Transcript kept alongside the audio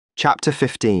Chapter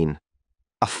 15.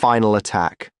 A Final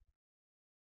Attack.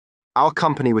 Our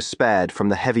company was spared from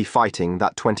the heavy fighting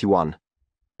that 21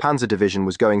 Panzer Division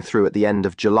was going through at the end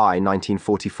of July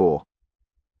 1944.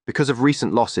 Because of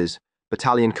recent losses,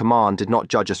 Battalion Command did not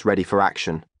judge us ready for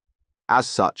action. As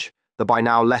such, the by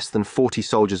now less than 40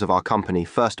 soldiers of our company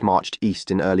first marched east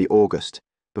in early August,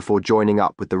 before joining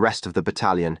up with the rest of the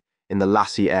battalion in the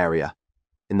Lassie area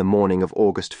in the morning of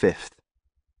August 5th.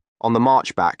 On the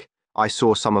march back, I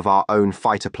saw some of our own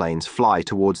fighter planes fly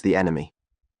towards the enemy.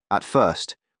 At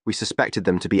first, we suspected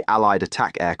them to be Allied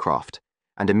attack aircraft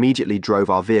and immediately drove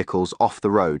our vehicles off the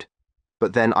road,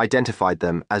 but then identified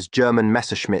them as German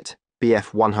Messerschmitt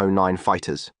Bf 109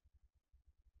 fighters.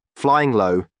 Flying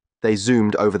low, they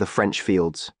zoomed over the French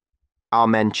fields. Our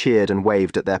men cheered and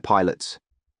waved at their pilots.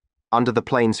 Under the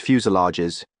plane's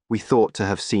fuselages, we thought to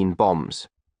have seen bombs,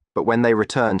 but when they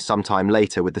returned sometime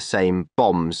later with the same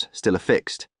bombs still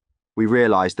affixed, we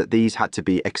realized that these had to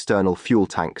be external fuel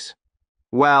tanks.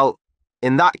 "Well,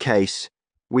 in that case,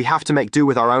 we have to make do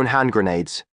with our own hand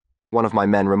grenades," one of my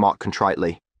men remarked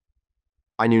contritely.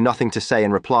 I knew nothing to say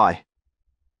in reply.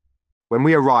 When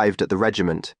we arrived at the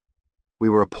regiment, we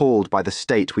were appalled by the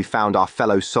state we found our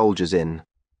fellow soldiers in.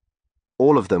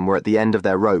 All of them were at the end of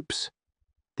their ropes.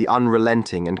 The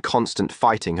unrelenting and constant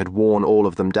fighting had worn all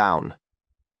of them down.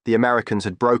 The Americans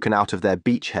had broken out of their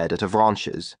beachhead at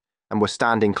Avranches and were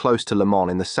standing close to Le Mans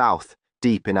in the south,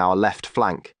 deep in our left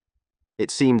flank.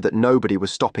 It seemed that nobody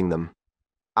was stopping them.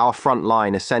 Our front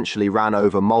line essentially ran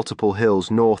over multiple hills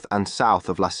north and south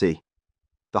of Lassie.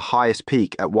 The highest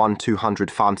peak at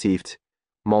 1250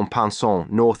 Montpinçon,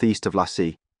 northeast of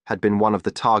Lassie, had been one of the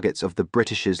targets of the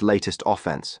British's latest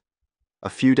offense. A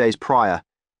few days prior,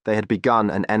 they had begun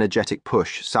an energetic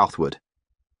push southward.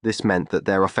 This meant that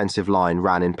their offensive line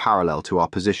ran in parallel to our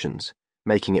positions,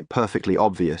 making it perfectly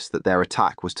obvious that their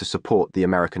attack was to support the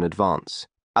American advance.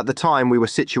 At the time, we were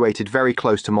situated very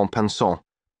close to Montpinçon,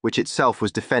 which itself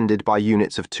was defended by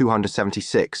units of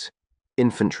 276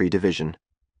 Infantry Division.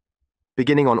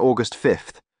 Beginning on August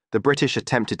 5th, the British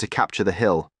attempted to capture the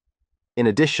hill. In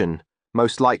addition,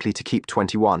 most likely to keep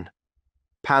 21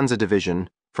 Panzer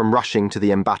Division from rushing to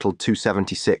the embattled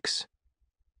 276.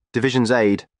 Division's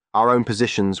aid, our own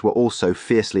positions were also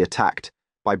fiercely attacked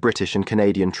by British and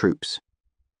Canadian troops.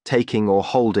 Taking or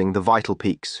holding the vital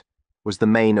peaks was the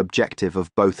main objective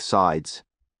of both sides.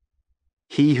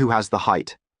 He who has the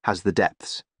height has the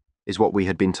depths, is what we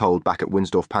had been told back at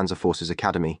Winsdorf Panzer Forces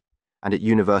Academy, and it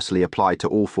universally applied to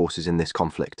all forces in this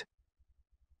conflict.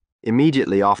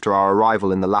 Immediately after our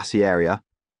arrival in the Lassie area,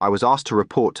 I was asked to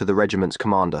report to the regiment's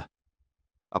commander.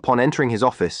 Upon entering his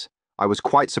office, I was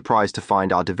quite surprised to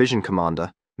find our division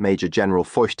commander, Major General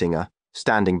Feuchtinger,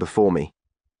 standing before me.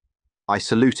 I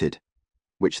saluted,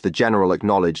 which the general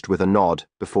acknowledged with a nod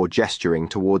before gesturing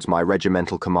towards my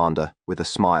regimental commander with a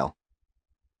smile.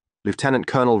 Lieutenant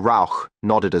Colonel Rauch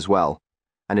nodded as well,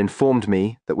 and informed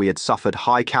me that we had suffered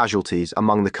high casualties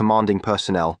among the commanding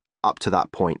personnel up to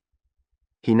that point.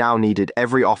 He now needed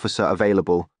every officer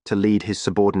available to lead his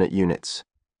subordinate units.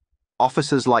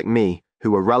 Officers like me, who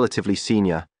were relatively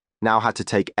senior, now had to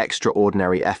take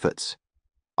extraordinary efforts.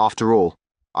 After all,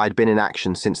 I had been in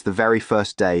action since the very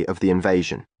first day of the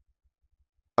invasion.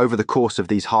 Over the course of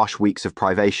these harsh weeks of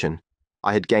privation,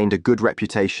 I had gained a good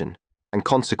reputation, and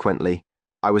consequently,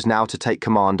 I was now to take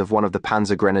command of one of the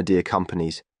Panzer Grenadier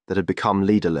companies that had become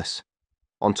leaderless.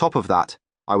 On top of that,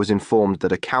 I was informed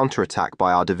that a counterattack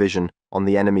by our division on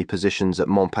the enemy positions at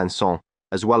Montpinçon,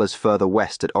 as well as further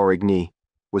west at Aurigny,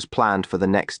 was planned for the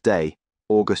next day,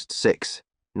 August 6,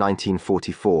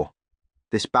 1944.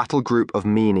 This battle group of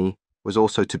Meany was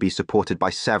also to be supported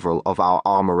by several of our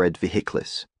armoured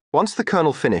vehicles. Once the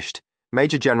colonel finished,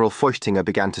 Major General Feuchtinger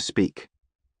began to speak.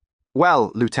 "Well,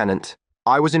 Lieutenant,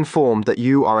 I was informed that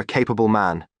you are a capable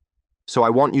man, so I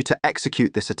want you to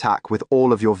execute this attack with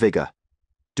all of your vigour.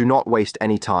 Do not waste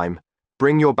any time.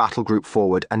 Bring your battle group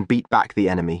forward and beat back the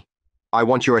enemy. I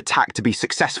want your attack to be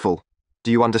successful.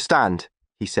 Do you understand?"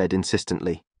 he said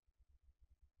insistently.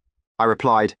 I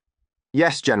replied,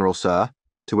 "Yes, General, sir,"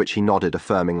 to which he nodded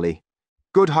affirmingly.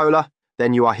 "Good, Hola,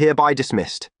 then you are hereby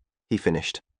dismissed," he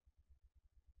finished.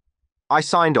 I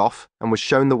signed off and was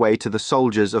shown the way to the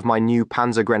soldiers of my new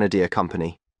Panzer Grenadier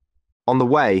company. On the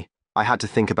way, I had to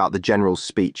think about the general's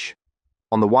speech.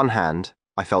 On the one hand,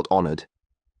 I felt honoured,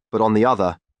 but on the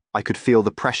other, I could feel the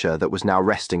pressure that was now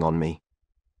resting on me.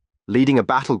 Leading a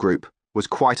battle group was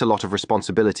quite a lot of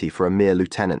responsibility for a mere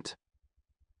lieutenant.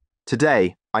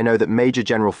 Today, I know that Major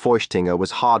General Feuchtinger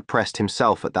was hard-pressed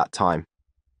himself at that time.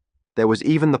 There was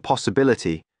even the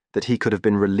possibility that he could have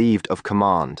been relieved of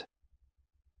command.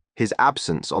 His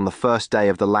absence on the first day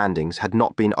of the landings had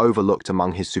not been overlooked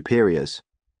among his superiors.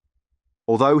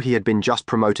 Although he had been just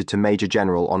promoted to Major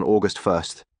General on August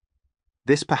 1st,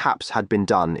 this perhaps had been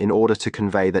done in order to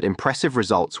convey that impressive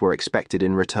results were expected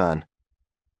in return.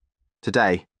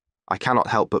 Today, I cannot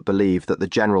help but believe that the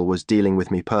General was dealing with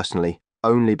me personally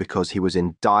only because he was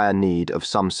in dire need of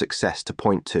some success to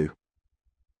point to.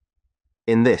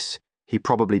 In this, he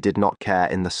probably did not care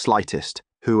in the slightest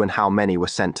who and how many were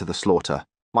sent to the slaughter.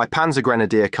 My Panzer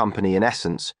Grenadier Company, in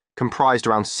essence, comprised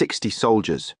around 60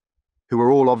 soldiers, who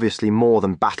were all obviously more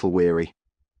than battle-weary.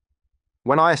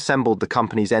 When I assembled the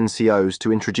company's NCOs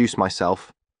to introduce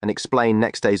myself and explain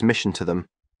next day's mission to them,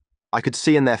 I could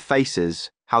see in their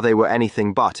faces how they were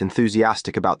anything but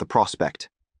enthusiastic about the prospect.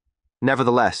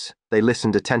 Nevertheless, they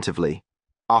listened attentively.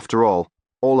 After all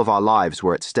of our lives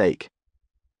were at stake.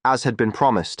 As had been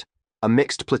promised, a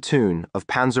mixed platoon of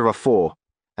Panzer IV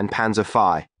and Panzer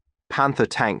V, Panther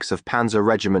tanks of Panzer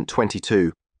Regiment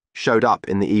 22, showed up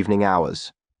in the evening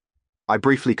hours. I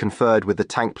briefly conferred with the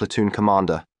tank platoon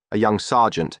commander, a young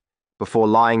sergeant, before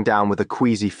lying down with a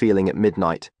queasy feeling at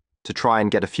midnight to try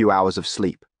and get a few hours of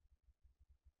sleep.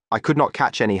 I could not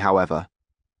catch any, however.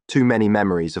 Too many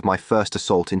memories of my first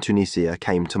assault in Tunisia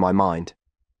came to my mind.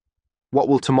 What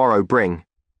will tomorrow bring?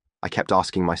 I kept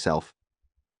asking myself.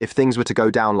 If things were to go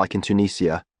down like in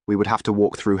Tunisia, we would have to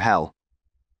walk through hell.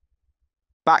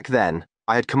 Back then,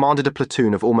 I had commanded a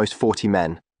platoon of almost 40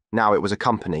 men. Now it was a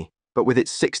company, but with its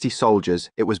 60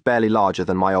 soldiers, it was barely larger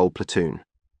than my old platoon.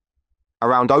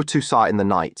 Around Otusa in the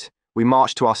night, we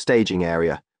marched to our staging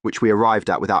area, which we arrived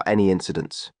at without any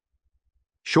incidents.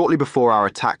 Shortly before our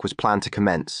attack was planned to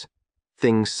commence,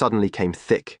 things suddenly came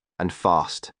thick and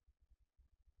fast.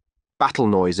 Battle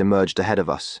noise emerged ahead of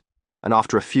us, and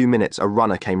after a few minutes a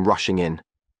runner came rushing in.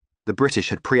 The British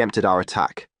had preempted our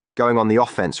attack, going on the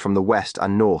offense from the west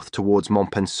and north towards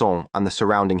Montpenson and the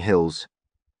surrounding hills.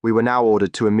 We were now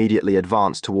ordered to immediately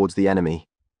advance towards the enemy.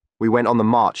 We went on the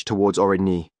march towards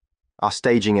Origny. Our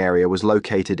staging area was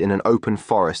located in an open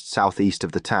forest southeast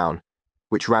of the town,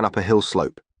 which ran up a hill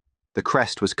slope. The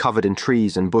crest was covered in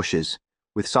trees and bushes,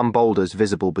 with some boulders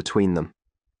visible between them.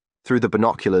 Through the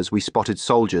binoculars we spotted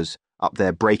soldiers up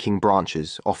there breaking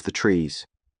branches off the trees.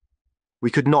 We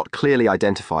could not clearly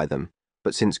identify them,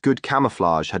 but since good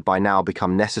camouflage had by now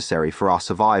become necessary for our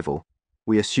survival,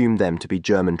 we assumed them to be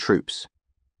German troops.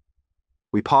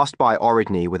 We passed by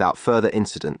Origny without further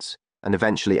incidents and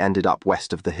eventually ended up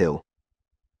west of the hill.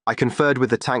 I conferred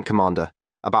with the tank commander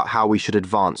about how we should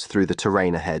advance through the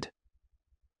terrain ahead.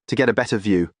 To get a better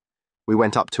view, we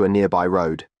went up to a nearby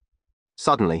road.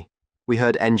 Suddenly, we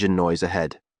heard engine noise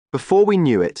ahead. Before we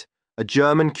knew it, a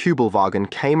German Kübelwagen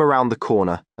came around the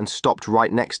corner and stopped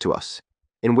right next to us,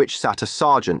 in which sat a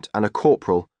sergeant and a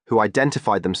corporal who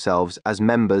identified themselves as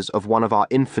members of one of our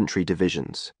infantry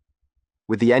divisions.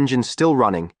 With the engine still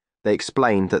running, they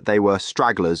explained that they were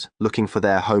stragglers looking for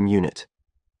their home unit.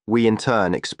 We in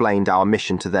turn explained our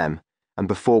mission to them, and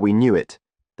before we knew it,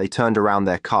 they turned around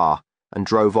their car and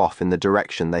drove off in the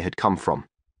direction they had come from.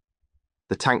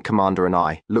 The tank commander and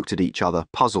I looked at each other,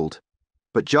 puzzled,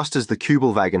 but just as the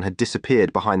Kübelwagen had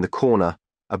disappeared behind the corner,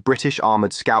 a British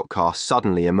armoured scout car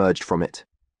suddenly emerged from it.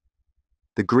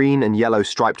 The green and yellow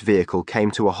striped vehicle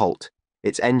came to a halt,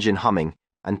 its engine humming,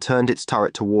 and turned its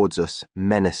turret towards us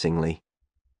menacingly.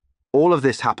 All of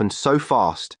this happened so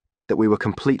fast that we were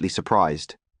completely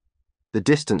surprised. The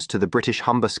distance to the British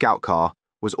Humber scout car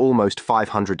was almost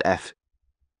 500 f.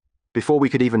 Before we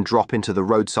could even drop into the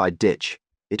roadside ditch,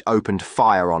 it opened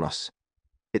fire on us.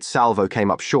 Its salvo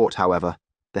came up short, however,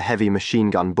 the heavy machine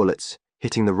gun bullets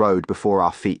hitting the road before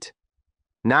our feet.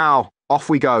 Now, off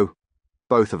we go,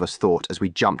 both of us thought as we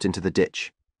jumped into the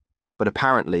ditch. But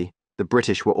apparently, the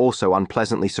British were also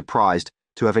unpleasantly surprised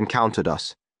to have encountered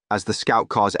us, as the scout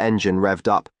car's engine revved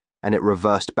up and it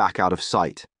reversed back out of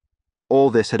sight. All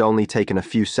this had only taken a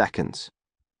few seconds.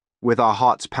 With our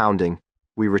hearts pounding,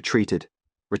 we retreated,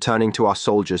 returning to our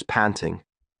soldiers panting,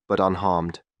 but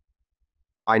unharmed.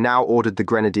 I now ordered the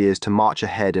grenadiers to march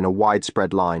ahead in a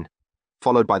widespread line,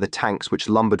 followed by the tanks which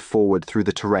lumbered forward through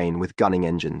the terrain with gunning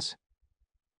engines.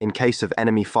 In case of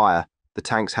enemy fire, the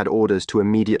tanks had orders to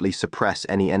immediately suppress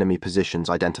any enemy positions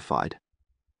identified.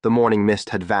 The morning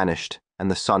mist had vanished, and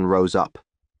the sun rose up.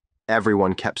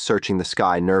 Everyone kept searching the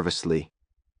sky nervously.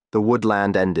 The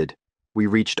woodland ended. We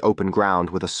reached open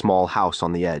ground with a small house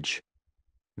on the edge.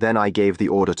 Then I gave the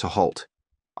order to halt.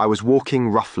 I was walking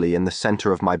roughly in the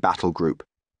center of my battle group,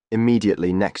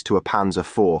 immediately next to a Panzer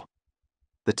IV.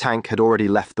 The tank had already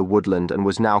left the woodland and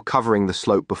was now covering the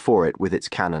slope before it with its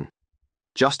cannon.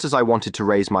 Just as I wanted to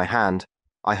raise my hand,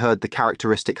 I heard the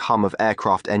characteristic hum of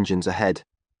aircraft engines ahead.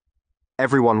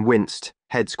 Everyone winced,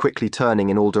 heads quickly turning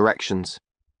in all directions.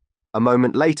 A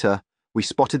moment later, we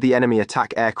spotted the enemy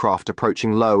attack aircraft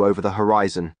approaching low over the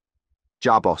horizon.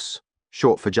 Jabos,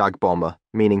 short for Jag bomber,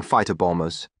 meaning fighter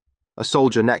bombers. A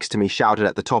soldier next to me shouted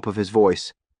at the top of his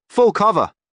voice, "Full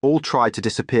cover!" All tried to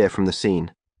disappear from the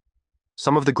scene.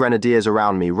 Some of the grenadiers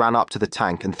around me ran up to the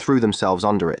tank and threw themselves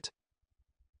under it.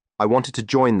 I wanted to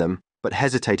join them, but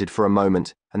hesitated for a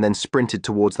moment and then sprinted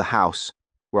towards the house,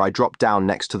 where I dropped down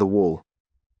next to the wall.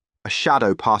 A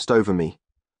shadow passed over me,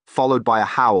 followed by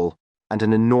a howl and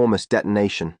an enormous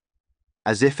detonation.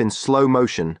 As if in slow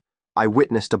motion, I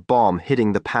witnessed a bomb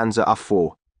hitting the Panzer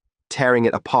A4, tearing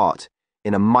it apart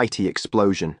in a mighty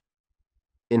explosion.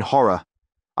 In horror,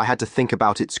 I had to think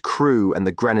about its crew and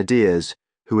the grenadiers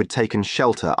who had taken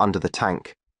shelter under the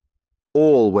tank.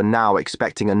 All were now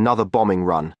expecting another bombing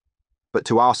run, but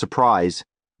to our surprise,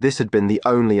 this had been the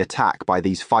only attack by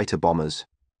these fighter bombers.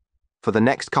 For the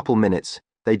next couple minutes,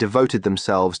 they devoted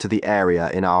themselves to the area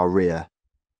in our rear.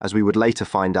 As we would later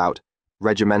find out,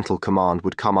 regimental command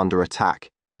would come under attack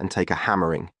and take a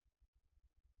hammering.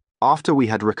 After we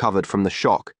had recovered from the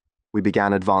shock, we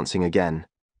began advancing again.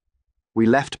 We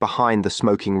left behind the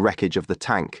smoking wreckage of the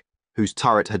tank, whose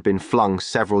turret had been flung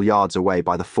several yards away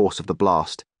by the force of the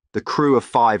blast. The crew of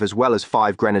 5 as well as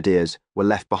 5 grenadiers were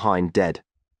left behind dead.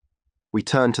 We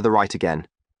turned to the right again,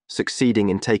 succeeding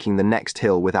in taking the next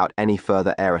hill without any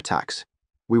further air attacks.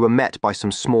 We were met by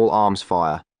some small arms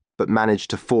fire, but managed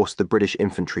to force the British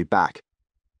infantry back.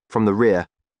 From the rear,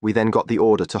 we then got the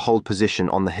order to hold position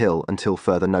on the hill until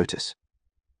further notice.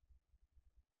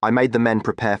 I made the men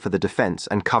prepare for the defense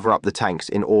and cover up the tanks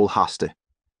in all haste.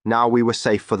 Now we were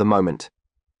safe for the moment.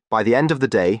 By the end of the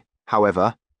day,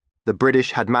 however, the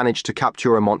British had managed to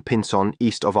capture Mont-Pinçon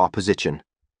east of our position.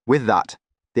 With that,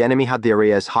 the enemy had the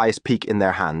area's highest peak in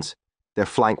their hands, their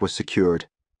flank was secured,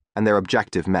 and their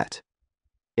objective met.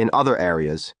 In other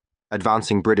areas,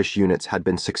 advancing British units had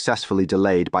been successfully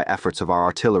delayed by efforts of our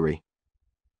artillery.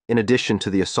 In addition to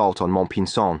the assault on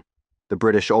Mont-Pinçon, the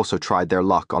British also tried their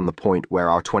luck on the point where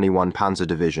our 21 Panzer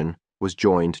Division was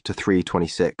joined to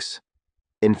 326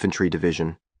 Infantry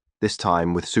Division, this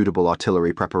time with suitable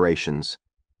artillery preparations.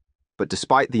 But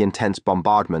despite the intense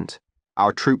bombardment,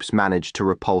 our troops managed to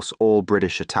repulse all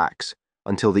British attacks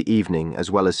until the evening, as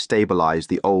well as stabilize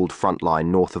the old front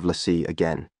line north of Lacy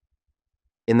again.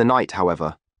 In the night,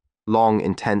 however, long,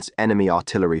 intense enemy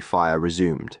artillery fire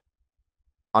resumed.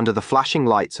 Under the flashing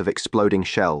lights of exploding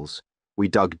shells, we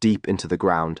dug deep into the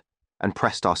ground and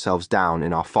pressed ourselves down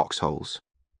in our foxholes.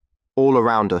 All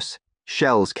around us,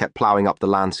 shells kept ploughing up the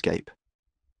landscape.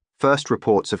 First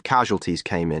reports of casualties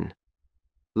came in.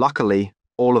 Luckily,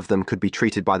 all of them could be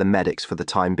treated by the medics for the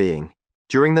time being.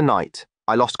 During the night,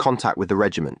 I lost contact with the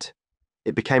regiment.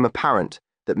 It became apparent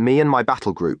that me and my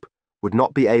battle group would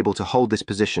not be able to hold this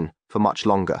position for much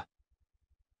longer.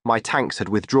 My tanks had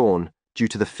withdrawn due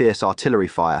to the fierce artillery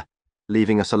fire,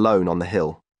 leaving us alone on the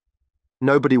hill.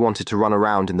 Nobody wanted to run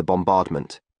around in the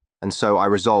bombardment, and so I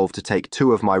resolved to take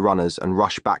 2 of my runners and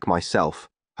rush back myself,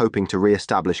 hoping to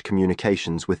re-establish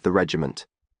communications with the regiment.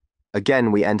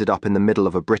 Again, we ended up in the middle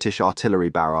of a British artillery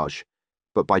barrage,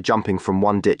 but by jumping from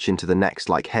one ditch into the next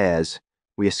like hares,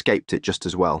 we escaped it just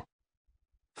as well.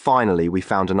 Finally, we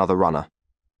found another runner.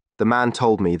 The man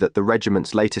told me that the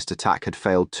regiment's latest attack had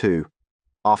failed too,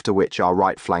 after which our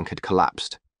right flank had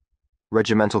collapsed.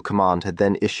 Regimental command had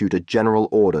then issued a general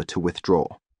order to withdraw.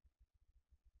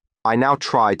 I now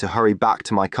tried to hurry back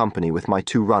to my company with my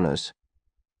 2 runners.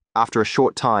 After a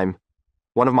short time,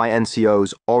 one of my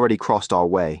NCOs already crossed our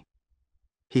way.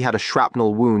 He had a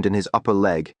shrapnel wound in his upper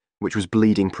leg, which was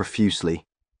bleeding profusely.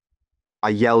 I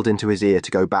yelled into his ear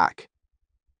to go back.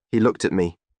 He looked at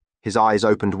me, his eyes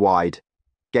opened wide,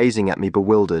 gazing at me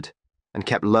bewildered, and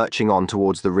kept lurching on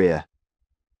towards the rear.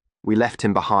 We left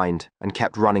him behind and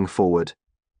kept running forward.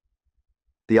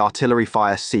 The artillery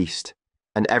fire ceased,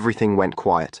 and everything went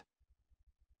quiet.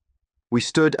 We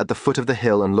stood at the foot of the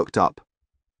hill and looked up.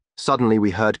 Suddenly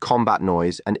we heard combat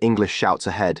noise and English shouts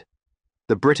ahead.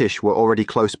 The British were already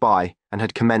close by and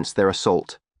had commenced their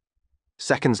assault.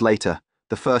 Seconds later,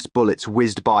 the first bullets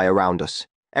whizzed by around us.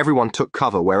 Everyone took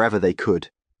cover wherever they could.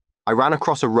 I ran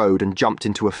across a road and jumped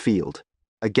into a field.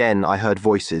 Again I heard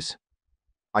voices.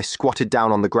 I squatted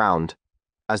down on the ground,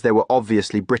 as there were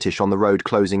obviously British on the road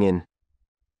closing in.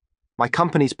 My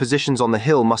company's positions on the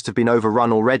hill must have been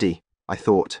overrun already, I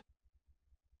thought.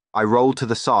 I rolled to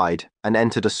the side and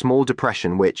entered a small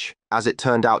depression which, as it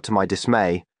turned out to my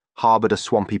dismay, harbored a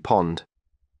swampy pond.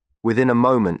 Within a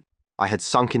moment, I had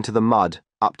sunk into the mud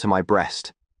up to my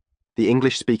breast. The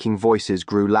English-speaking voices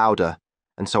grew louder,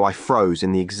 and so I froze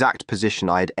in the exact position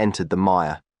I had entered the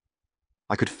mire.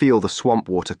 I could feel the swamp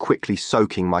water quickly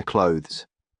soaking my clothes.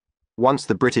 Once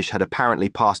the British had apparently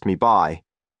passed me by,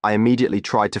 I immediately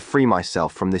tried to free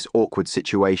myself from this awkward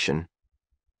situation.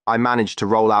 I managed to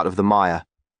roll out of the mire.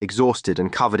 Exhausted and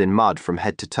covered in mud from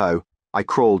head to toe, I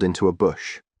crawled into a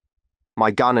bush.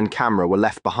 My gun and camera were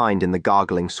left behind in the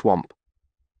gargling swamp.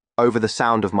 Over the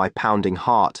sound of my pounding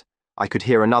heart, I could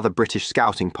hear another British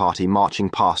scouting party marching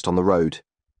past on the road.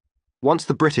 Once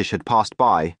the British had passed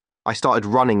by, I started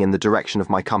running in the direction of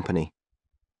my company.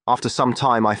 After some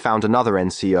time, I found another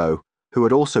NCO, who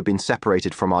had also been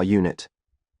separated from our unit.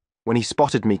 When he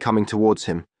spotted me coming towards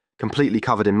him, completely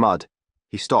covered in mud,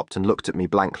 he stopped and looked at me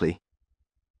blankly.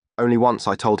 Only once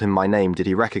I told him my name did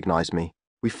he recognize me.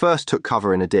 We first took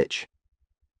cover in a ditch.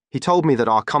 He told me that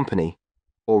our company,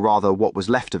 or rather what was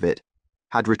left of it,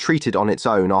 had retreated on its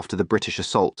own after the British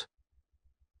assault.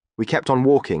 We kept on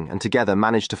walking and together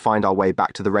managed to find our way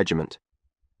back to the regiment.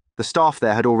 The staff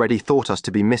there had already thought us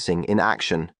to be missing in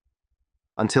action.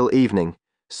 Until evening,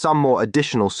 some more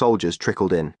additional soldiers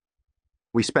trickled in.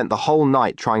 We spent the whole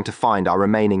night trying to find our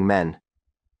remaining men.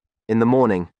 In the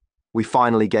morning, we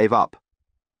finally gave up.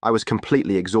 I was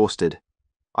completely exhausted.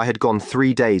 I had gone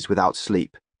 3 days without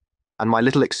sleep, and my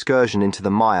little excursion into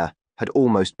the mire had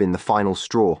almost been the final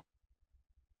straw.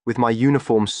 With my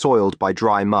uniform soiled by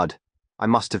dry mud, I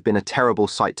must have been a terrible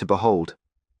sight to behold.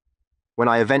 When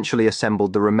I eventually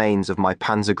assembled the remains of my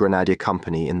Panzer Grenadier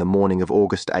Company in the morning of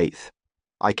August 8th,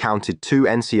 I counted 2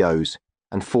 NCOs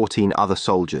and 14 other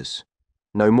soldiers.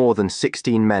 No more than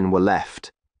 16 men were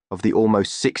left, of the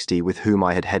almost 60 with whom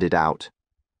I had headed out.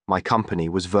 My company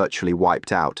was virtually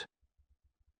wiped out.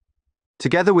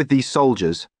 Together with these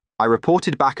soldiers, I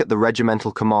reported back at the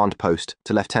regimental command post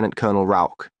to Lieutenant Colonel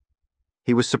Rauch.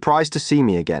 He was surprised to see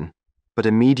me again, but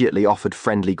immediately offered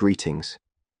friendly greetings.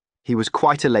 He was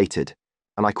quite elated,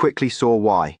 and I quickly saw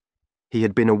why. He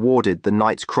had been awarded the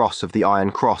Knight's Cross of the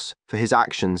Iron Cross for his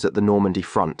actions at the Normandy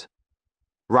front.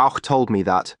 Rauch told me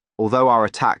that, although our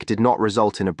attack did not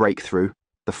result in a breakthrough,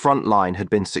 the front line had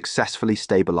been successfully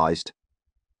stabilized.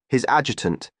 His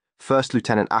adjutant, First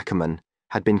Lieutenant Ackermann,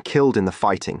 had been killed in the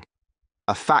fighting,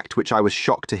 a fact which I was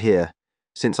shocked to hear,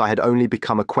 since I had only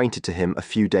become acquainted to him a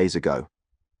few days ago.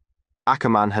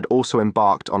 Ackermann had also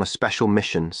embarked on a special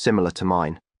mission similar to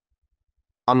mine.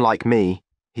 Unlike me,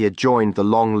 he had joined the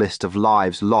long list of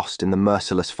lives lost in the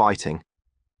merciless fighting.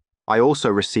 I also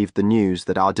received the news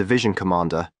that our division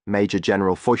commander, Major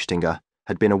General Feuchtinger,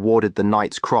 had been awarded the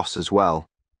Knight's Cross as well.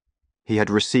 He had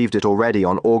received it already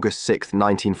on August 6,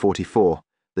 1944,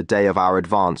 the day of our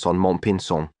advance on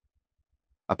Montpinçon.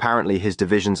 Apparently his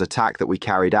division's attack that we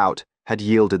carried out had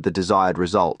yielded the desired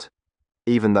result,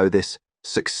 even though this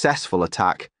successful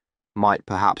attack might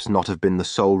perhaps not have been the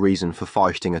sole reason for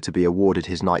Feuchtinger to be awarded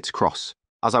his Knight's Cross.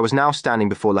 As I was now standing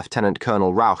before Lieutenant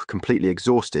Colonel Rauch completely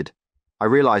exhausted, I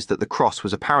realized that the cross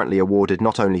was apparently awarded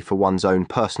not only for one's own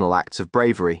personal acts of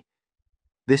bravery.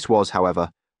 This was,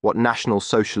 however, what National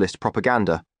Socialist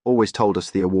propaganda always told us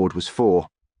the award was for.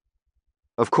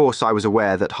 Of course, I was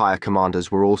aware that higher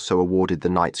commanders were also awarded the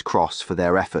Knight's Cross for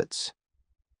their efforts.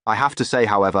 I have to say,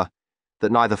 however,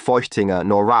 that neither Feuchtinger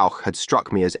nor Rauch had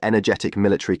struck me as energetic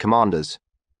military commanders.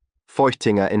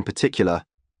 Feuchtinger, in particular,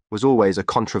 was always a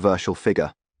controversial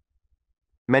figure.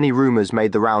 Many rumors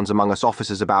made the rounds among us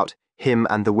officers about him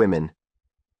and the women,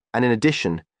 and in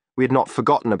addition, we had not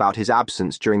forgotten about his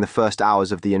absence during the first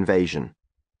hours of the invasion.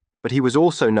 But he was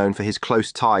also known for his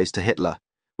close ties to Hitler,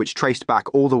 which traced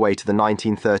back all the way to the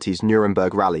 1930s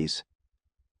Nuremberg rallies.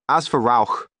 As for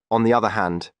Rauch, on the other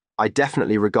hand, I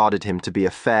definitely regarded him to be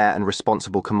a fair and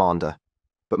responsible commander,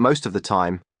 but most of the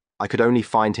time, I could only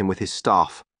find him with his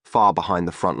staff far behind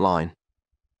the front line.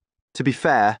 To be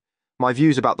fair, my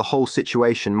views about the whole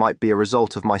situation might be a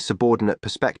result of my subordinate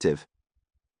perspective.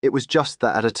 It was just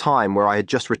that at a time where I had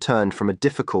just returned from a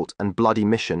difficult and bloody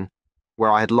mission,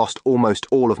 where I had lost almost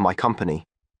all of my company,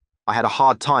 I had a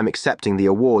hard time accepting the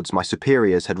awards my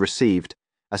superiors had received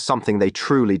as something they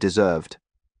truly deserved.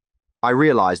 I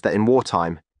realized that in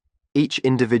wartime, each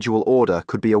individual order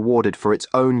could be awarded for its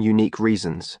own unique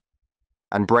reasons,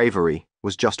 and bravery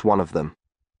was just one of them.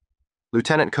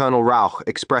 Lieutenant Colonel Rauch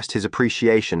expressed his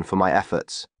appreciation for my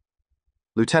efforts.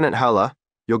 "Lieutenant Höller,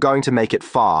 you're going to make it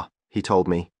far," he told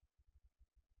me.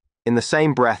 In the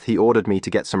same breath, he ordered me to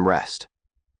get some rest.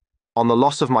 On the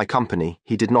loss of my company,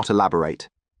 he did not elaborate.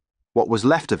 What was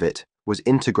left of it was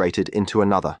integrated into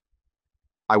another.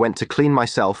 I went to clean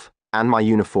myself and my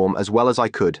uniform as well as I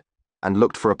could and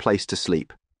looked for a place to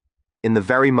sleep. In the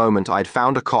very moment I had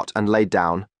found a cot and laid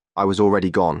down, I was already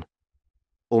gone.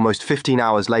 Almost 15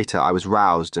 hours later, I was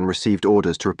roused and received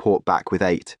orders to report back with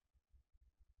 8.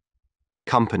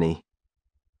 Company.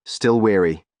 Still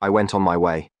weary, I went on my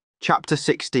way. Chapter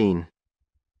 16.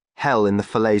 Hell in the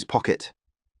Falaise Pocket.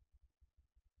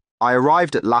 I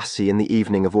arrived at Lassie in the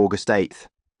evening of August 8th,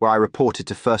 where I reported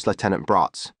to First Lieutenant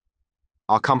Bratz.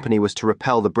 Our company was to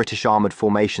repel the British armoured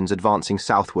formations advancing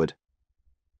southward.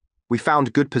 We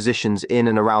found good positions in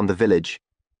and around the village,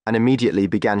 and immediately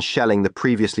began shelling the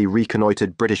previously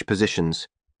reconnoitred British positions,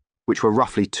 which were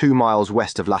roughly 2 miles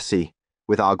west of Lassie,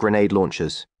 with our grenade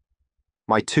launchers.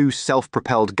 My 2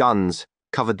 self-propelled guns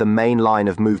covered the main line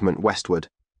of movement westward.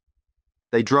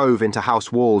 They drove into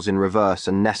house walls in reverse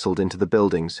and nestled into the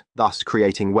buildings, thus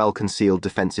creating well-concealed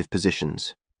defensive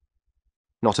positions.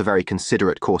 Not a very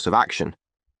considerate course of action,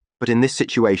 but in this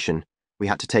situation, we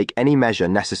had to take any measure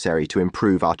necessary to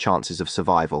improve our chances of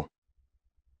survival.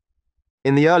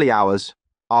 In the early hours,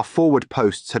 our forward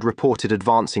posts had reported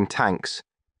advancing tanks,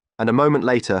 and a moment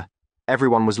later,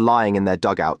 everyone was lying in their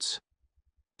dugouts.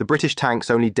 The British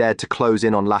tanks only dared to close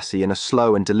in on Lassie in a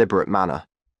slow and deliberate manner.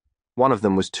 One of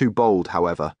them was too bold,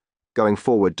 however, going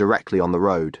forward directly on the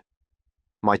road.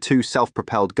 My 2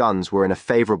 self-propelled guns were in a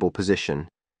favourable position,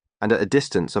 and at a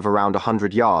distance of around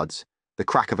 100 yards, the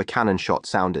crack of a cannon shot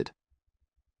sounded.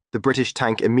 The British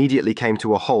tank immediately came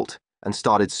to a halt and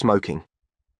started smoking.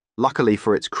 Luckily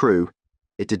for its crew,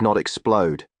 it did not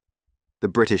explode. The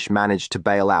British managed to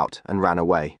bail out and ran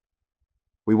away.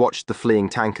 We watched the fleeing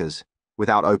tankers,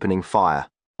 without opening fire.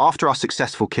 After our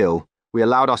successful kill, we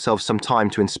allowed ourselves some time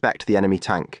to inspect the enemy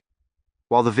tank.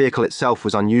 While the vehicle itself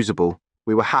was unusable,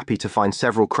 we were happy to find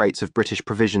several crates of British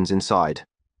provisions inside.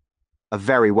 A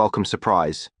very welcome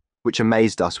surprise, which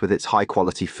amazed us with its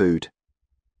high-quality food.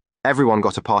 Everyone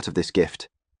got a part of this gift,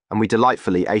 and we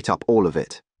delightfully ate up all of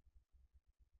it.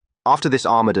 After this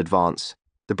armoured advance,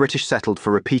 the British settled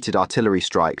for repeated artillery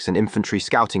strikes and infantry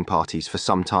scouting parties for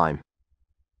some time.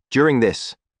 During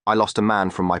this, I lost a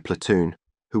man from my platoon,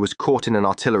 who was caught in an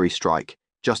artillery strike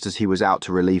just as he was out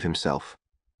to relieve himself.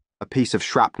 A piece of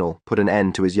shrapnel put an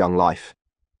end to his young life.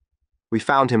 We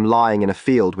found him lying in a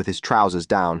field with his trousers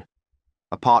down.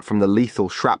 Apart from the lethal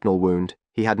shrapnel wound,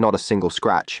 he had not a single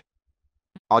scratch.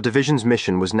 Our division's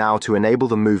mission was now to enable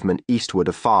the movement eastward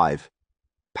of 5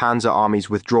 Panzer armies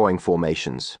withdrawing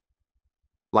formations.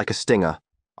 Like a stinger,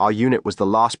 our unit was the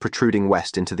last protruding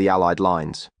west into the Allied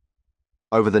lines.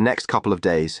 Over the next couple of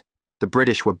days, the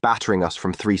British were battering us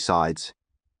from 3 sides.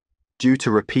 Due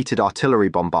to repeated artillery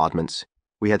bombardments,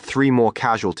 we had 3 more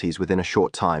casualties within a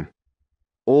short time.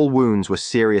 All wounds were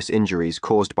serious injuries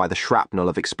caused by the shrapnel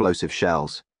of explosive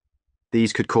shells.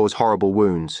 These could cause horrible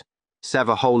wounds,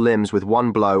 sever whole limbs with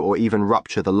one blow, or even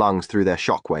rupture the lungs through their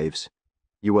shockwaves.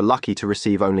 You were lucky to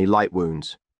receive only light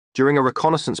wounds. During a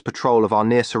reconnaissance patrol of our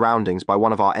near surroundings by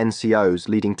one of our NCOs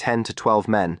leading 10 to 12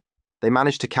 men, they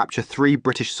managed to capture 3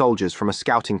 British soldiers from a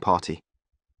scouting party.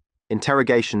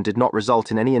 Interrogation did not result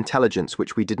in any intelligence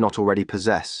which we did not already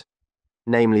possess,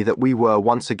 namely that we were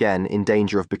once again in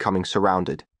danger of becoming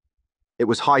surrounded. It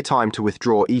was high time to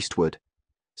withdraw eastward.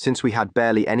 Since we had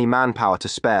barely any manpower to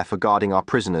spare for guarding our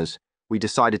prisoners, we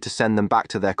decided to send them back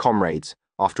to their comrades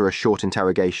after a short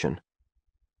interrogation.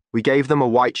 We gave them a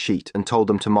white sheet and told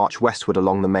them to march westward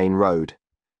along the main road.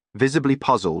 Visibly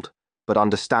puzzled, but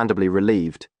understandably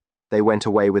relieved, they went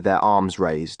away with their arms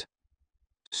raised.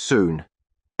 Soon,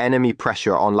 enemy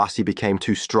pressure on Lassie became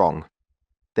too strong.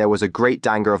 There was a great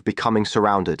danger of becoming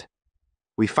surrounded.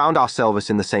 We found ourselves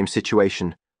in the same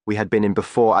situation we had been in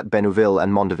before at Bénouville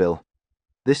and Mondeville.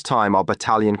 This time our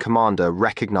battalion commander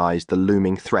recognized the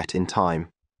looming threat in time.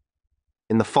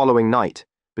 In the following night,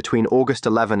 between August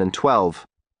 11 and 12,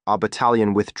 our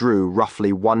battalion withdrew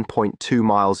roughly 1.2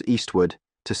 miles eastward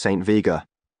to St. Viga,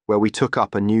 where we took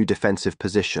up a new defensive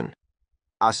position.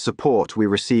 As support, we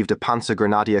received a Panzer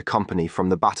Grenadier company from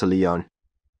the Bataillon.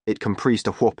 It comprised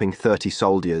a whopping 30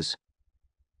 soldiers.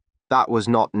 That was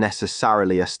not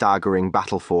necessarily a staggering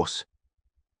battle force.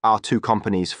 Our 2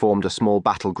 companies formed a small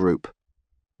battle group,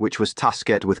 which was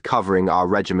tasked with covering our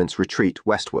regiment's retreat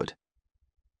westward.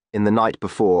 In the night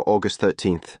before August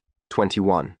 13th,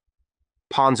 21,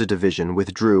 Panzer Division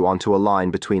withdrew onto a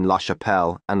line between La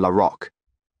Chapelle and La Roque.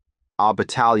 Our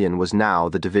battalion was now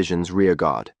the division's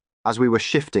rearguard. As we were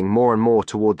shifting more and more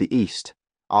toward the east,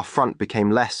 our front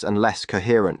became less and less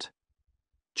coherent.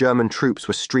 German troops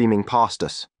were streaming past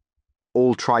us.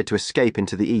 All tried to escape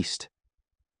into the east.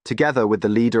 Together with the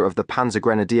leader of the Panzer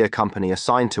Grenadier Company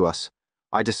assigned to us,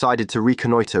 I decided to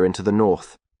reconnoiter into the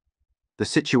north. The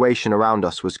situation around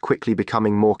us was quickly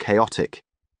becoming more chaotic,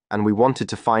 and we wanted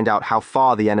to find out how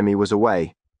far the enemy was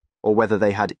away, or whether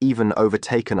they had even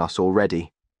overtaken us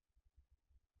already.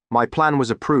 My plan was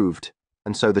approved,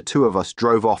 and so the 2 of us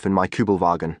drove off in my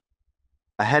Kübelwagen.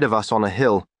 Ahead of us on a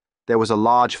hill, there was a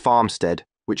large farmstead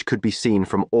which could be seen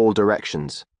from all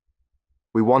directions.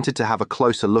 We wanted to have a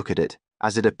closer look at it,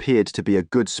 as it appeared to be a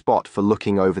good spot for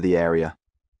looking over the area.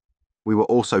 We were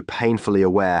also painfully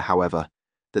aware, however,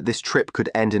 that this trip could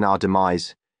end in our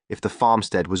demise if the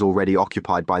farmstead was already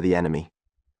occupied by the enemy.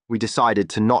 We decided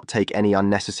to not take any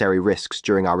unnecessary risks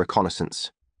during our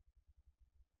reconnaissance.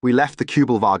 We left the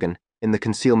Kübelwagen in the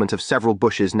concealment of several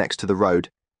bushes next to the road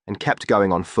and kept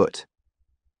going on foot.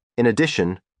 In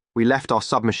addition, we left our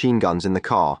submachine guns in the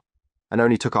car and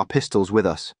only took our pistols with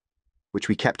us, which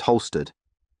we kept holstered.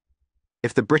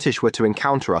 If the British were to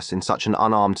encounter us in such an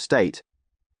unarmed state,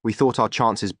 we thought our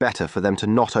chances better for them to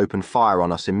not open fire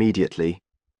on us immediately,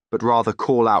 but rather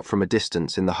call out from a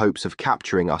distance in the hopes of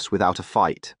capturing us without a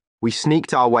fight. We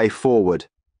sneaked our way forward.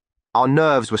 Our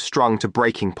nerves were strung to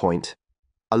breaking point.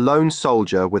 A lone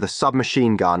soldier with a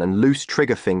submachine gun and loose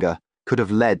trigger finger could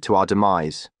have led to our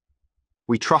demise.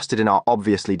 We trusted in our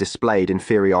obviously displayed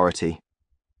inferiority.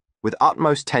 With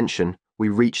utmost tension, we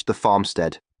reached the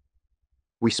farmstead.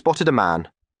 We spotted a man,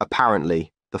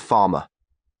 apparently the farmer,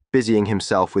 busying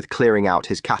himself with clearing out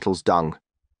his cattle's dung.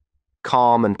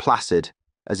 Calm and placid,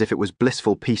 as if it was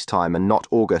blissful peacetime and not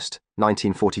August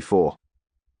 1944.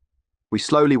 We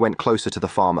slowly went closer to the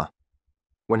farmer.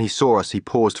 When he saw us, he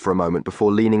paused for a moment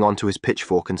before leaning onto his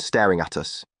pitchfork and staring at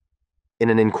us. In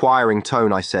an inquiring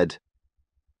tone, I said,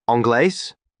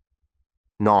 "Anglais?"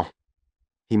 "Non,"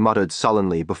 he muttered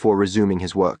sullenly before resuming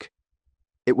his work.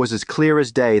 It was as clear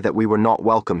as day that we were not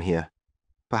welcome here.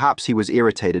 Perhaps he was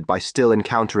irritated by still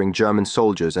encountering German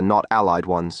soldiers and not Allied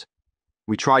ones.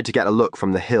 We tried to get a look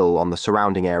from the hill on the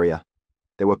surrounding area.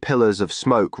 There were pillars of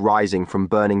smoke rising from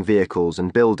burning vehicles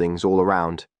and buildings all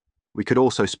around. We could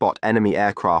also spot enemy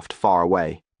aircraft far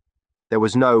away. There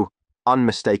was no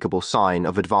unmistakable sign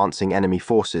of advancing enemy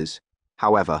forces.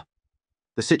 However,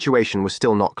 the situation was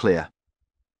still not clear.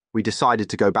 We decided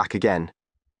to go back again,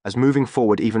 as moving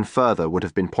forward even further would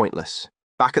have been pointless.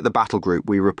 Back at the battle group,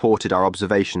 we reported our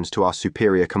observations to our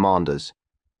superior commanders,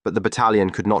 but the battalion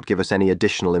could not give us any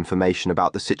additional information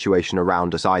about the situation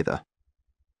around us either.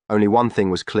 Only one thing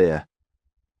was clear: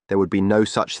 there would be no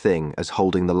such thing as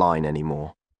holding the line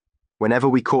anymore. Whenever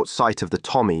we caught sight of the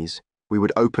Tommies, we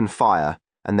would open fire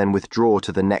and then withdraw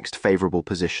to the next favourable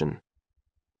position.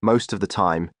 Most of the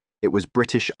time, it was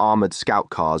British armoured scout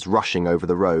cars rushing over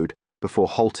the road before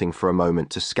halting for a moment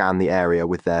to scan the area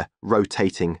with their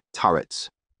rotating turrets.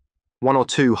 One or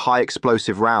two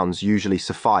high-explosive rounds usually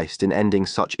sufficed in ending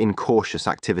such incautious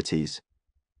activities.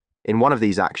 In one of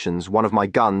these actions, one of my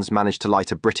guns managed to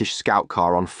light a British scout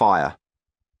car on fire.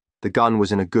 The gun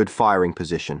was in a good firing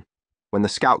position. When the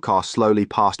scout car slowly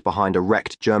passed behind a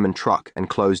wrecked German truck and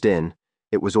closed in,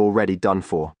 it was already done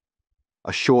for.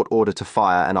 A short order to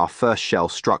fire and our first shell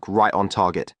struck right on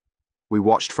target. We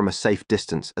watched from a safe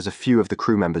distance as a few of the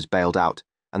crew members bailed out,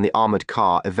 and the armoured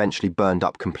car eventually burned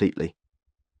up completely.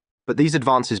 But these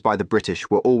advances by the British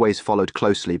were always followed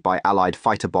closely by Allied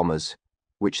fighter bombers,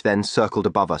 which then circled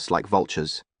above us like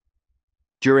vultures.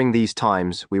 During these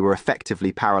times, we were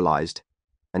effectively paralysed,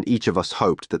 and each of us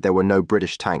hoped that there were no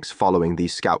British tanks following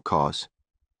these scout cars.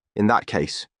 In that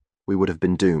case, we would have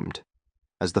been doomed,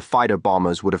 as the fighter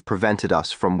bombers would have prevented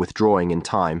us from withdrawing in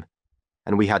time,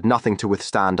 and we had nothing to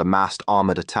withstand a massed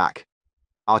armoured attack.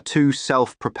 Our two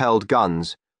self-propelled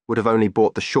guns would have only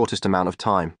bought the shortest amount of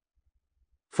time.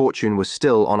 Fortune was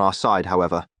still on our side,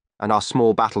 however, and our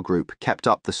small battle group kept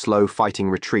up the slow fighting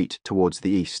retreat towards the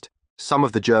east. Some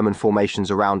of the German formations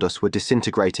around us were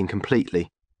disintegrating completely,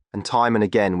 and time and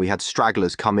again we had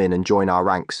stragglers come in and join our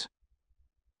ranks.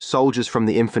 Soldiers from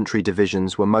the infantry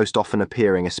divisions were most often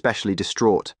appearing especially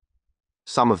distraught.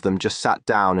 Some of them just sat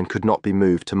down and could not be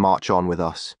moved to march on with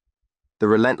us. The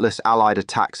relentless Allied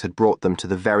attacks had brought them to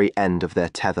the very end of their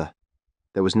tether.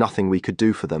 There was nothing we could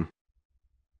do for them.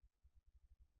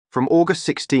 From August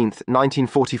 16th,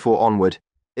 1944 onward,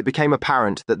 it became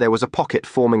apparent that there was a pocket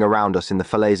forming around us in the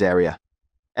Falaise area.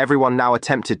 Everyone now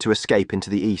attempted to escape into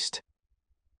the east.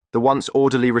 The once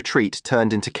orderly retreat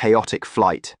turned into chaotic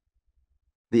flight.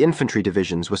 The infantry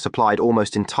divisions were supplied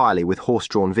almost entirely with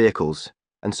horse-drawn vehicles,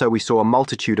 and so we saw a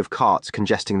multitude of carts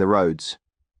congesting the roads.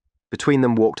 Between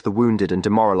them walked the wounded and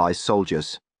demoralised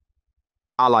soldiers.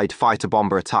 Allied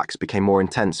fighter-bomber attacks became more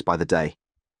intense by the day,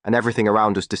 and everything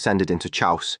around us descended into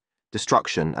chaos,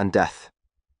 destruction and death.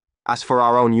 As for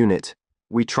our own unit,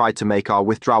 we tried to make our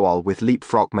withdrawal with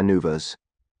leapfrog manoeuvres.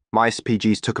 My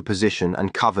SPGs took a position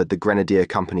and covered the Grenadier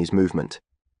Company's movement.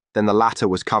 Then the latter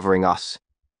was covering us,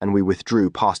 and we withdrew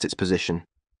past its position.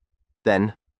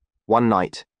 Then, one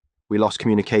night, we lost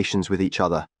communications with each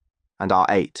other, and our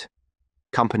 8th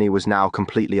Company was now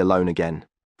completely alone again.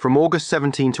 From August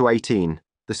 17 to 18,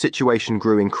 The situation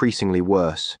grew increasingly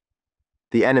worse.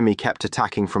 The enemy kept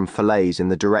attacking from Falaise in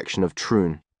the direction of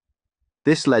Troon.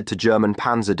 This led to German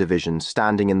Panzer divisions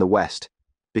standing in the west,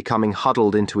 becoming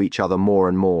huddled into each other more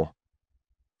and more.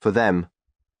 For them,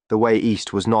 the way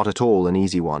east was not at all an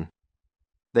easy one.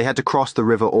 They had to cross the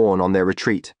River Orne on their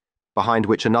retreat, behind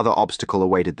which another obstacle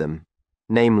awaited them,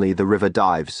 namely the River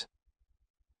Dives.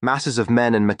 Masses of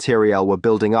men and materiel were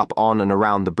building up on and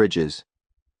around the bridges.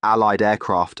 Allied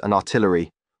aircraft and artillery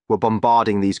were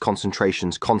bombarding these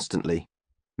concentrations constantly,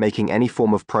 making any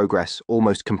form of progress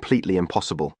almost completely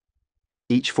impossible.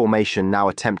 Each formation now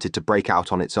attempted to break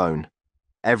out on its own.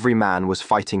 Every man was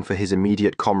fighting for his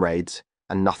immediate comrades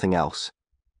and nothing else.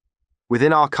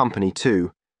 Within our company,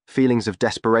 too, feelings of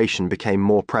desperation became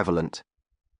more prevalent.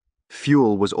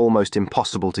 Fuel was almost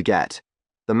impossible to get.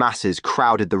 The masses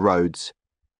crowded the roads,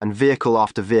 and vehicle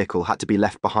after vehicle had to be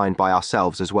left behind by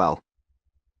ourselves as well.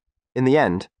 In the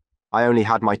end, I only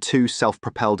had my 2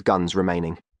 self-propelled guns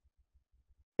remaining.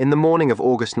 In the morning of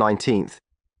August 19th,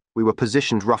 we were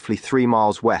positioned roughly 3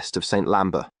 miles west of St.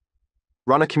 Lambert.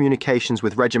 Runner communications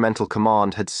with regimental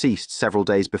command had ceased several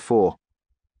days before.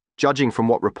 Judging from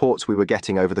what reports we were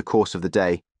getting over the course of the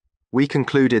day, we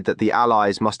concluded that the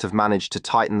Allies must have managed to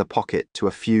tighten the pocket to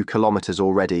a few kilometers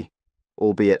already,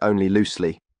 albeit only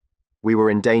loosely. We were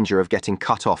in danger of getting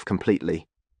cut off completely.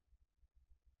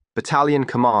 Battalion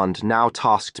Command now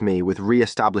tasked me with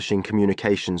re-establishing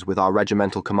communications with our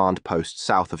regimental command post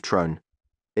south of Trone.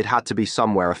 It had to be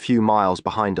somewhere a few miles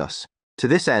behind us. To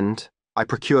this end, I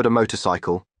procured a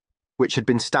motorcycle, which had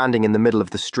been standing in the middle of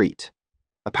the street,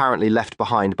 apparently left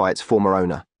behind by its former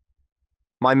owner.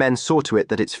 My men saw to it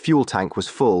that its fuel tank was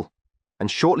full, and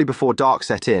shortly before dark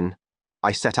set in,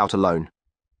 I set out alone.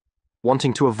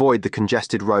 Wanting to avoid the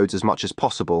congested roads as much as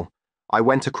possible, I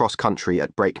went across country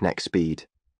at breakneck speed.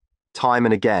 Time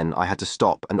and again I had to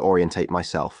stop and orientate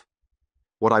myself.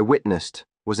 What I witnessed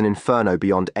was an inferno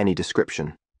beyond any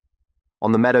description.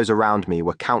 On the meadows around me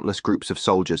were countless groups of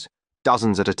soldiers,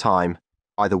 dozens at a time,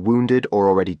 either wounded or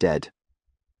already dead.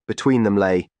 Between them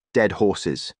lay dead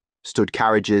horses, stood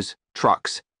carriages,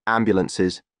 trucks,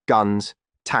 ambulances, guns,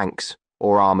 tanks,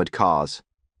 or armoured cars.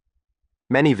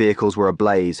 Many vehicles were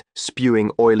ablaze,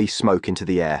 spewing oily smoke into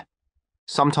the air.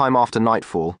 Sometime after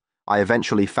nightfall, I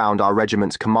eventually found our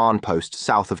regiment's command post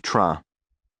south of Train.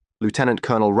 Lieutenant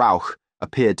Colonel Rauch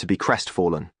appeared to be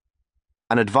crestfallen.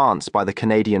 An advance by the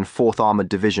Canadian 4th Armoured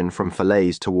Division from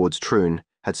Falaise towards Troon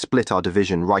had split our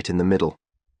division right in the middle.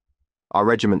 Our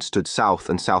regiment stood south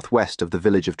and southwest of the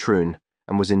village of Troon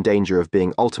and was in danger of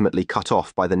being ultimately cut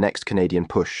off by the next Canadian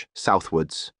push,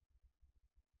 southwards.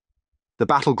 The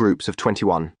battle groups of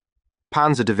 21.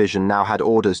 Panzer Division now had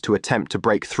orders to attempt to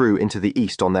break through into the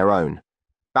east on their own.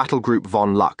 Battle Group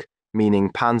von Luck, meaning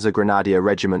Panzer Grenadier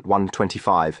Regiment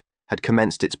 125, had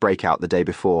commenced its breakout the day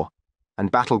before,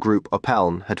 and Battle Group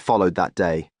Opeln had followed that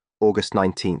day, August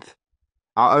 19th.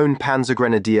 Our own Panzer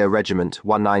Grenadier Regiment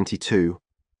 192,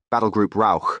 Battle Group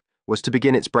Rauch, was to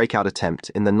begin its breakout attempt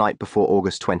in the night before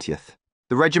August 20th.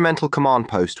 The regimental command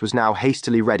post was now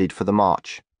hastily readied for the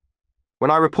march.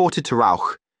 When I reported to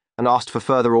Rauch and asked for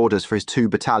further orders for his 2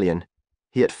 battalion,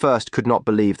 he at first could not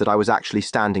believe that I was actually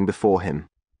standing before him.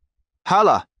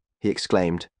 "Höller!" he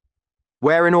exclaimed.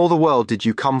 "Where in all the world did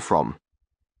you come from?"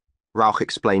 Rauch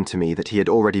explained to me that he had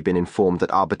already been informed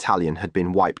that our battalion had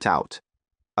been wiped out.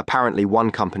 Apparently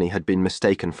one company had been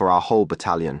mistaken for our whole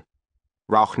battalion.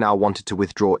 Rauch now wanted to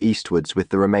withdraw eastwards with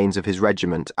the remains of his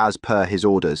regiment as per his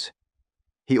orders.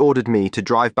 He ordered me to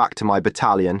drive back to my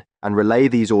battalion and relay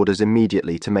these orders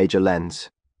immediately to Major Lenz.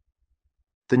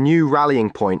 The new rallying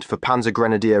point for Panzer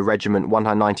Grenadier Regiment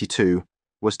 192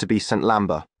 was to be St.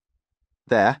 Lambert.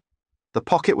 There, the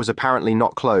pocket was apparently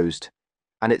not closed,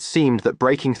 and it seemed that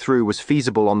breaking through was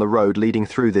feasible on the road leading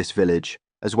through this village,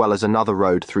 as well as another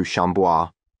road through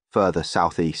Chambois, further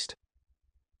southeast.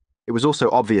 It was also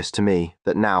obvious to me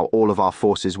that now all of our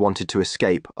forces wanted to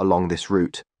escape along this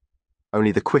route.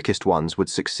 Only the quickest ones would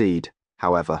succeed,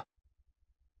 however.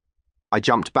 I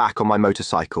jumped back on my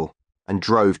motorcycle and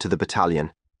drove to the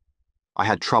battalion. I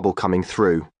had trouble coming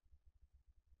through.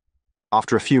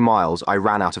 After a few miles, I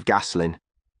ran out of gasoline.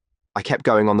 I kept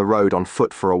going on the road on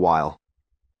foot for a while.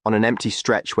 On an empty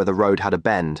stretch where the road had a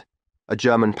bend, a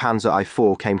German Panzer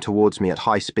I-4 came towards me at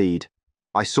high speed.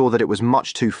 I saw that it was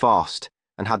much too fast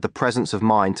and had the presence of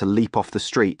mind to leap off the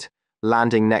street,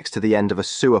 landing next to the end of a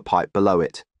sewer pipe below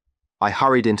it. I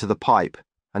hurried into the pipe,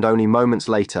 and only moments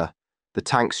later, the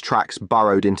tank's tracks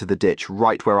burrowed into the ditch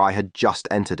right where I had just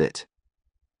entered it.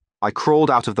 I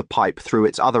crawled out of the pipe through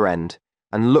its other end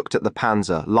and looked at the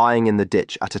Panzer lying in the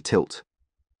ditch at a tilt.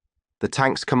 The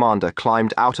tank's commander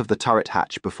climbed out of the turret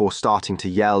hatch before starting to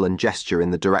yell and gesture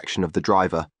in the direction of the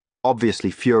driver,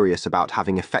 obviously furious about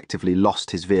having effectively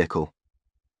lost his vehicle.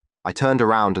 I turned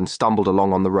around and stumbled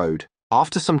along on the road.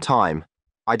 After some time,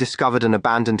 I discovered an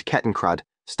abandoned Kettenkrad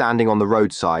standing on the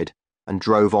roadside and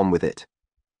drove on with it.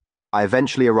 I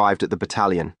eventually arrived at the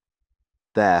battalion.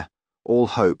 There, all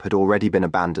hope had already been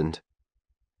abandoned.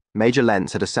 Major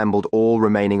Lentz had assembled all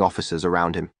remaining officers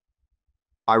around him.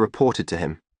 I reported to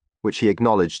him, which he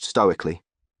acknowledged stoically.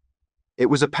 It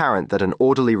was apparent that an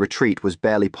orderly retreat was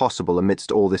barely possible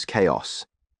amidst all this chaos.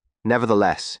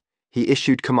 Nevertheless, he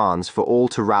issued commands for all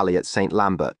to rally at St.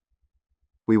 Lambert.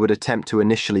 We would attempt to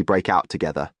initially break out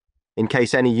together. In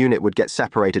case any unit would get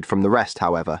separated from the rest,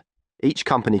 however, each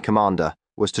company commander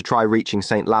was to try reaching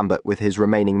St. Lambert with his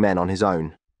remaining men on his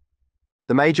own.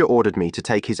 The major ordered me to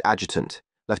take his adjutant,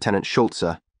 Lieutenant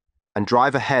Schulze, and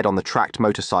drive ahead on the tracked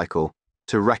motorcycle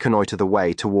to reconnoiter the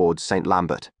way towards St.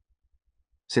 Lambert.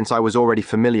 Since I was already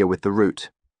familiar with the route,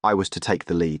 I was to take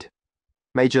the lead.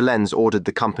 Major Lenz ordered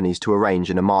the companies to arrange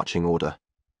in a marching order.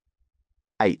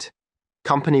 8.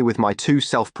 Company with my 2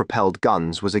 self-propelled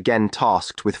guns was again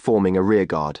tasked with forming a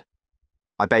rearguard.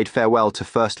 I bade farewell to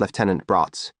First Lieutenant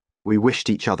Bratz. We wished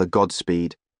each other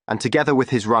Godspeed, and together with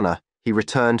his runner, he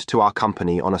returned to our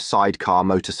company on a sidecar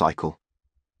motorcycle.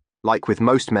 Like with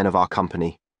most men of our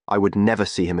company, I would never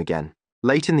see him again.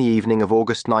 Late in the evening of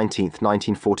August 19,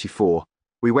 1944,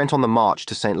 we went on the march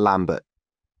to St. Lambert.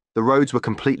 The roads were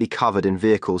completely covered in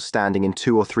vehicles standing in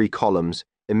 2 or 3 columns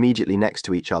immediately next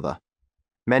to each other.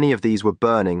 Many of these were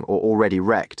burning or already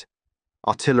wrecked.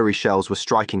 Artillery shells were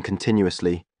striking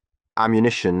continuously.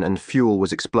 Ammunition and fuel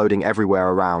was exploding everywhere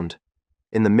around.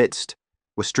 In the midst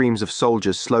were streams of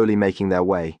soldiers slowly making their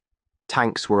way.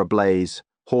 Tanks were ablaze,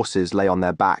 horses lay on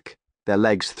their back, their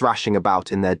legs thrashing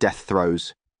about in their death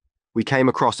throes. We came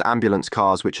across ambulance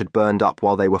cars which had burned up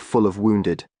while they were full of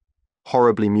wounded.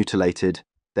 Horribly mutilated,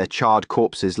 their charred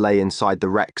corpses lay inside the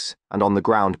wrecks and on the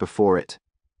ground before it.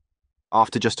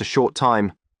 After just a short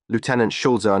time, Lieutenant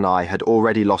Schulze and I had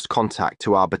already lost contact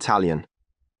to our battalion.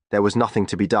 There was nothing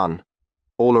to be done.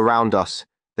 All around us,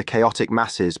 the chaotic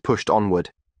masses pushed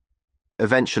onward.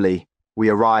 Eventually, we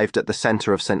arrived at the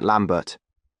center of St. Lambert,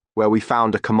 where we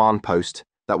found a command post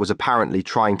that was apparently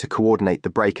trying to coordinate the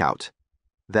breakout.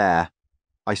 There,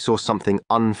 I saw something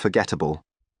unforgettable.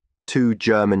 2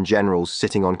 German generals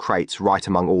sitting on crates right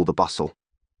among all the bustle.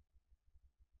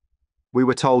 We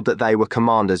were told that they were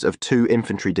commanders of 2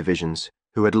 infantry divisions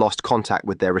who had lost contact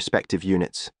with their respective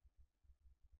units.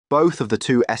 Both of the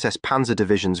 2 SS Panzer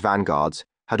divisions' vanguards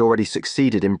had already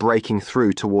succeeded in breaking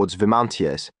through towards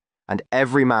Vimantiers, and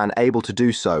every man able to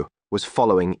do so was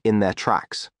following in their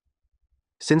tracks.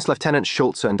 Since Lieutenant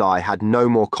Schulze and I had no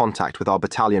more contact with our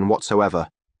battalion whatsoever,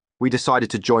 we decided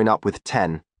to join up with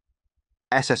 10,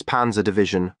 SS Panzer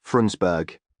Division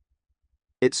Frundsberg.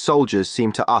 Its soldiers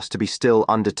seemed to us to be still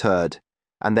undeterred,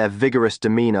 and their vigorous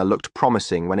demeanor looked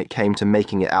promising when it came to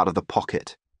making it out of the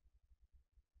pocket.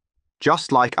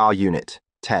 Just like our unit,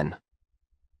 10.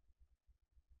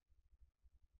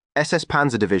 SS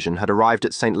Panzer Division had arrived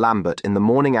at St. Lambert in the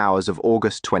morning hours of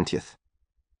August 20th.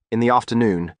 In the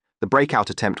afternoon, the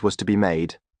breakout attempt was to be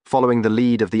made, following the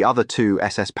lead of the other 2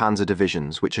 SS Panzer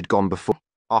divisions which had gone before.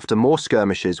 After more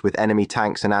skirmishes with enemy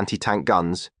tanks and anti-tank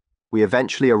guns, we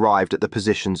eventually arrived at the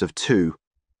positions of 2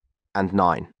 and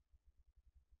 9.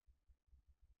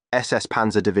 SS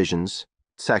Panzer Divisions,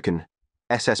 2nd,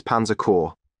 SS Panzer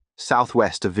Corps,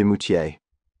 southwest of Vimoutiers.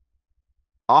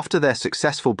 After their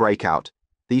successful breakout,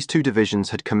 these 2 divisions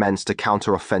had commenced a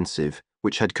counter-offensive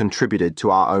which had contributed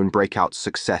to our own breakout's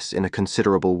success in a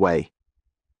considerable way.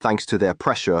 Thanks to their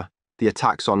pressure, the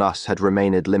attacks on us had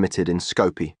remained limited in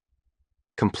scope.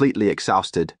 Completely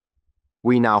exhausted,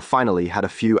 we now finally had a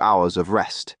few hours of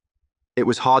rest. It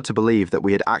was hard to believe that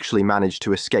we had actually managed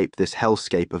to escape this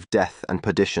hellscape of death and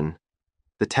perdition.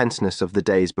 The tenseness of the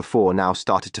days before now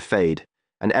started to fade,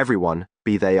 and everyone,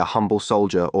 be they a humble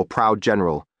soldier or proud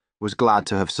general, was glad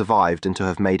to have survived and to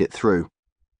have made it through.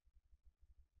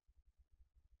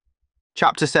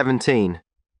 Chapter 17.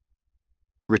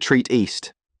 Retreat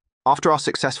East. After our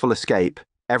successful escape,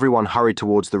 everyone hurried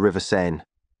towards the River Seine.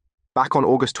 Back on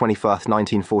August 21st,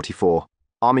 1944,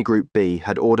 Army Group B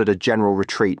had ordered a general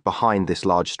retreat behind this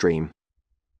large stream.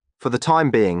 For the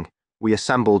time being, we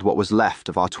assembled what was left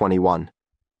of our 21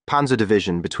 Panzer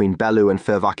Division between Bellu and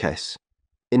Fervaques.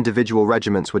 Individual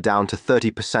regiments were down to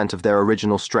 30% of their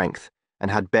original strength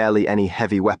and had barely any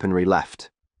heavy weaponry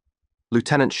left.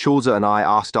 Lieutenant Schulze and I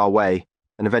asked our way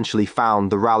and eventually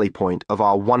found the rally point of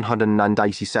our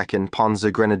 192nd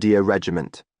Panzer Grenadier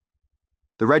Regiment.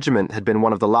 The regiment had been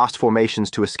one of the last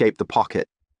formations to escape the pocket,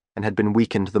 and had been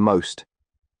weakened the most.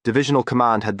 Divisional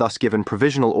command had thus given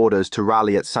provisional orders to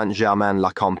rally at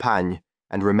Saint-Germain-la-Campagne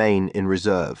and remain in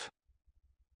reserve.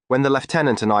 When the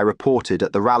lieutenant and I reported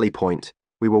at the rally point,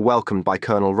 we were welcomed by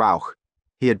Colonel Rauch.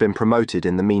 He had been promoted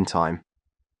in the meantime.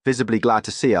 Visibly glad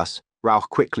to see us, Rauch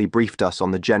quickly briefed us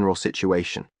on the general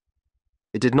situation.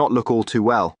 It did not look all too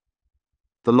well.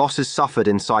 The losses suffered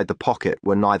inside the pocket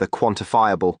were neither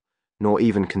quantifiable nor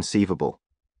even conceivable.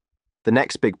 The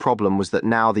next big problem was that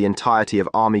now the entirety of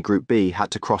Army Group B had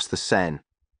to cross the Seine.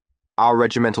 Our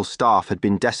regimental staff had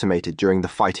been decimated during the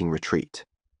fighting retreat.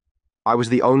 I was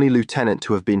the only lieutenant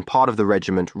to have been part of the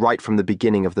regiment right from the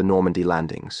beginning of the Normandy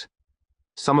landings.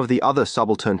 Some of the other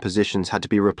subaltern positions had to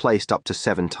be replaced up to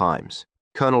 7 times.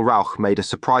 Colonel Rauch made a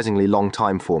surprisingly long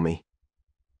time for me.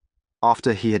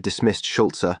 After he had dismissed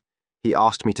Schulze, he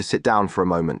asked me to sit down for a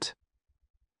moment.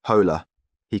 Hola,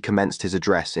 he commenced his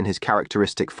address in his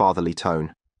characteristic fatherly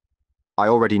tone. I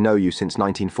already know you since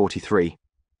 1943.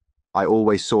 I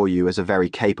always saw you as a very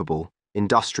capable,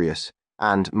 industrious,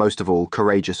 and, most of all,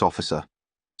 courageous officer.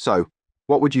 So,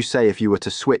 what would you say if you were to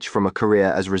switch from a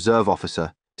career as reserve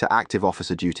officer to active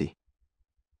officer duty?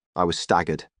 I was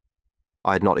staggered.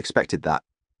 I had not expected that.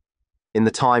 In the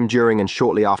time during and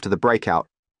shortly after the breakout,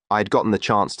 I had gotten the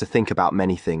chance to think about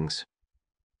many things.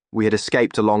 We had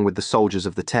escaped along with the soldiers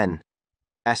of the 10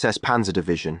 SS Panzer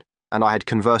Division, and I had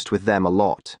conversed with them a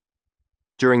lot.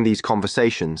 During these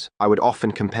conversations, I would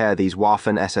often compare these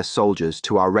Waffen-SS soldiers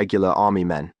to our regular army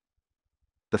men.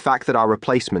 The fact that our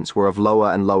replacements were of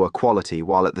lower and lower quality,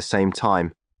 while at the same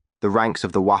time, the ranks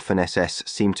of the Waffen-SS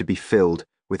seemed to be filled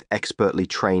with expertly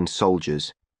trained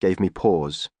soldiers, gave me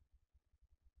pause.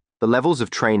 The levels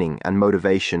of training and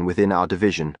motivation within our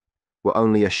division were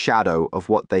only a shadow of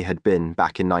what they had been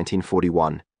back in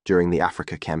 1941 during the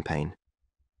Africa campaign.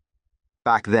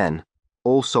 Back then,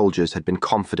 all soldiers had been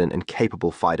confident and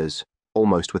capable fighters,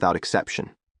 almost without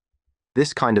exception.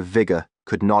 This kind of vigor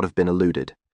could not have been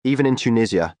eluded. Even in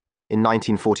Tunisia, in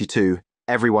 1942,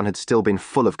 everyone had still been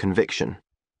full of conviction.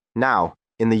 Now,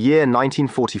 in the year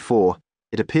 1944,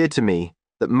 it appeared to me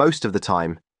that most of the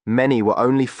time, many were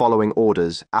only following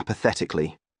orders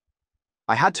apathetically.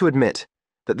 I had to admit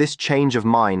that this change of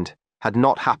mind had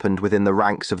not happened within the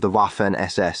ranks of the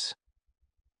Waffen-SS.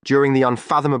 During the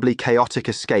unfathomably chaotic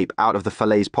escape out of the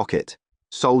Falaise pocket,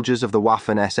 soldiers of the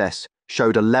Waffen-SS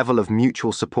showed a level of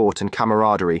mutual support and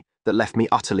camaraderie that left me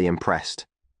utterly impressed.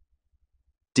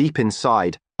 Deep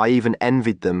inside, I even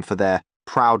envied them for their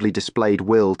proudly displayed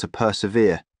will to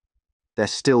persevere, their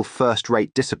still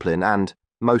first-rate discipline and,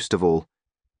 most of all,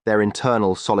 their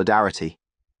internal solidarity.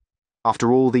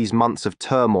 After all these months of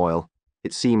turmoil,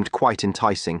 it seemed quite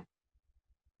enticing.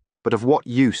 But of what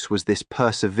use was this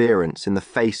perseverance in the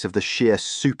face of the sheer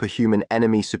superhuman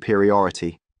enemy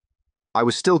superiority? I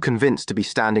was still convinced to be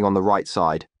standing on the right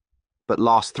side, but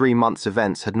last 3 months'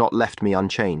 events had not left me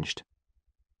unchanged.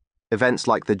 Events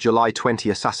like the July 20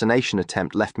 assassination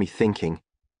attempt left me thinking,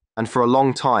 and for a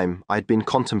long time I had been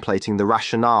contemplating the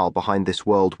rationale behind this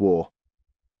world war.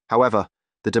 However,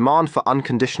 the demand for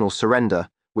unconditional surrender,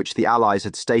 which the Allies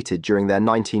had stated during their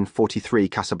 1943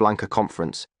 Casablanca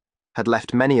conference, had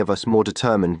left many of us more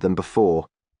determined than before,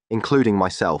 including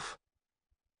myself.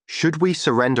 Should we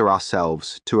surrender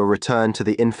ourselves to a return to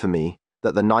the infamy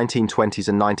that the 1920s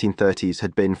and 1930s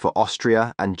had been for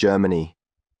Austria and Germany?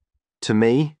 To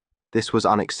me, this was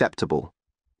unacceptable.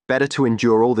 Better to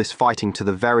endure all this fighting to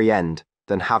the very end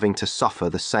than having to suffer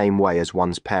the same way as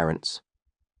one's parents.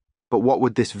 But what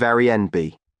would this very end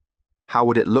be? How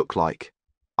would it look like?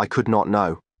 I could not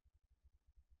know.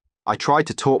 I tried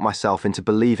to talk myself into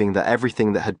believing that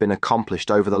everything that had been accomplished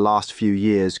over the last few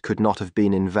years could not have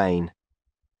been in vain.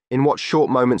 In what short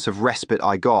moments of respite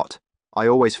I got, I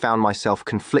always found myself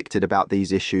conflicted about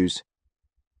these issues.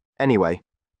 Anyway,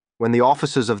 when the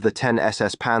officers of the 10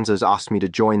 SS Panzers asked me to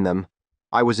join them,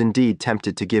 I was indeed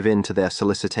tempted to give in to their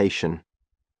solicitation.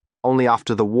 Only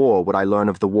after the war would I learn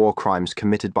of the war crimes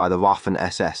committed by the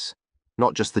Waffen-SS,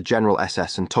 not just the General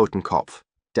SS and Totenkopf,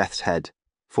 Death's Head,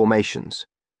 formations,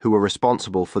 who were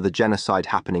responsible for the genocide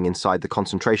happening inside the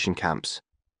concentration camps,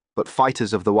 but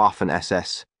fighters of the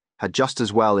Waffen-SS had just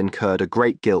as well incurred a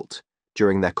great guilt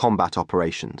during their combat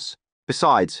operations.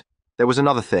 Besides, there was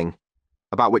another thing,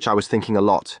 about which I was thinking a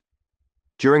lot.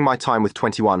 During my time with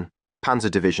 21,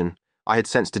 Panzer Division, I had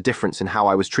sensed a difference in how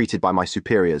I was treated by my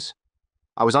superiors.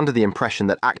 I was under the impression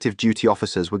that active duty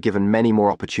officers were given many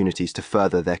more opportunities to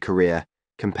further their career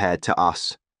compared to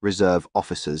us, reserve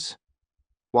officers.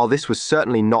 While this was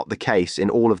certainly not the case in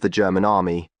all of the German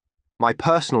army, my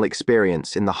personal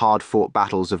experience in the hard-fought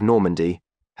battles of Normandy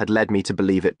had led me to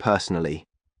believe it personally.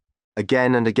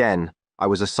 Again and again, I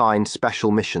was assigned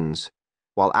special missions,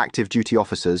 while active duty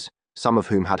officers, some of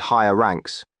whom had higher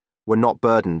ranks, were not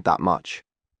burdened that much.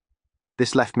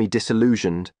 This left me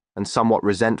disillusioned and somewhat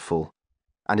resentful,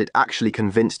 and it actually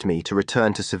convinced me to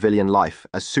return to civilian life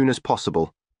as soon as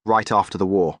possible, right after the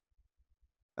war.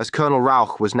 As Colonel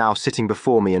Rauch was now sitting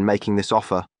before me and making this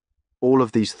offer, all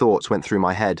of these thoughts went through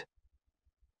my head.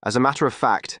 As a matter of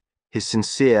fact, his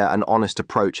sincere and honest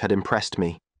approach had impressed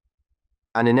me.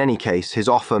 And in any case, his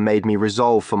offer made me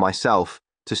resolve for myself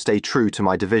to stay true to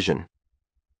my division.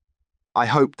 I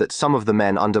hoped that some of the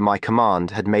men under my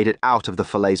command had made it out of the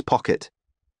Falaise pocket,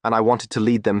 and I wanted to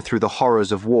lead them through the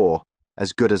horrors of war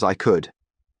as good as I could.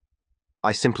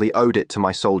 I simply owed it to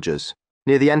my soldiers.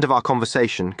 Near the end of our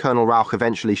conversation, Colonel Rauch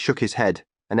eventually shook his head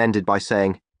and ended by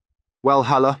saying, "Well,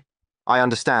 Haller, I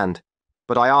understand,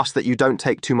 but I ask that you don't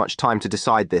take too much time to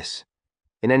decide this.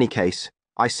 In any case,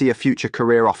 I see a future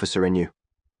career officer in you.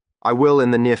 I will in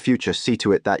the near future see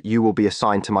to it that you will be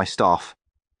assigned to my staff.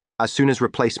 As soon as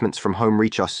replacements from home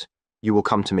reach us, you will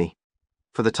come to me.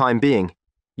 For the time being,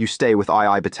 you stay with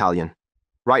II Battalion.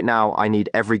 Right now, I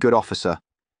need every good officer,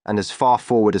 and as far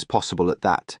forward as possible at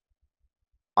that.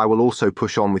 I will also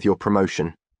push on with your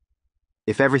promotion.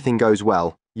 If everything goes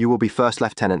well, you will be First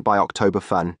Lieutenant by October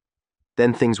 1.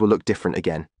 Then things will look different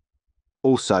again.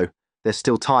 Also, there's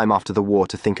still time after the war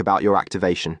to think about your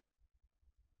activation."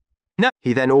 No.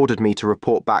 He then ordered me to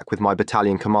report back with my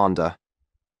battalion commander,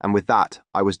 and with that,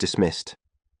 I was dismissed.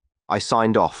 I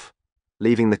signed off,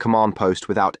 leaving the command post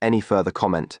without any further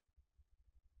comment.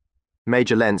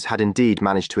 Major Lenz had indeed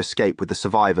managed to escape with the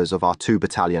survivors of our 2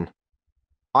 battalion.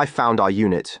 I found our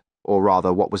unit, or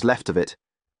rather what was left of it,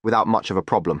 without much of a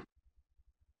problem.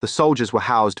 The soldiers were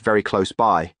housed very close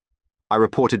by. I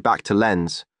reported back to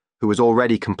Lenz, who was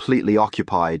already completely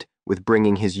occupied with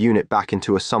bringing his unit back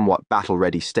into a somewhat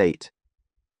battle-ready state.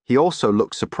 He also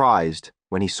looked surprised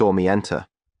when he saw me enter.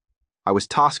 I was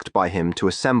tasked by him to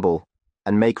assemble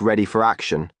and make ready for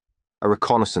action a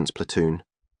reconnaissance platoon,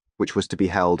 which was to be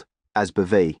held as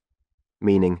Brevet,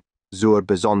 meaning zur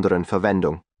besonderen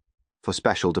Verwendung, for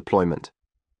special deployment.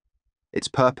 Its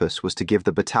purpose was to give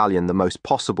the battalion the most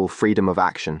possible freedom of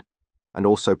action and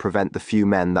also prevent the few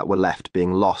men that were left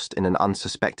being lost in an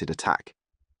unsuspected attack.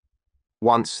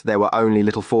 Once there were only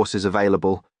little forces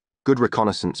available, good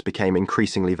reconnaissance became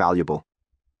increasingly valuable.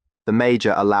 The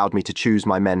major allowed me to choose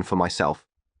my men for myself.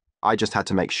 I just had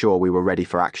to make sure we were ready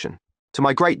for action. To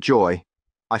my great joy,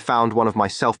 I found one of my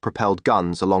self-propelled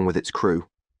guns along with its crew.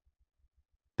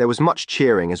 There was much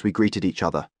cheering as we greeted each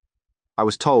other. I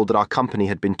was told that our company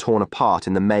had been torn apart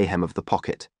in the mayhem of the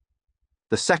pocket.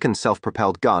 The second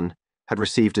self-propelled gun had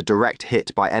received a direct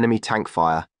hit by enemy tank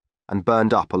fire and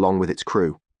burned up along with its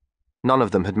crew. None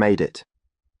of them had made it.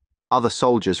 Other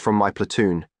soldiers from my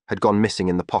platoon had gone missing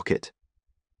in the pocket.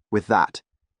 With that,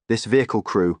 this vehicle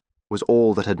crew was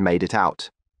all that had made it out.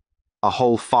 A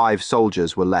whole 5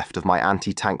 soldiers were left of my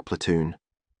anti-tank platoon.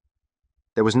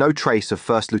 There was no trace of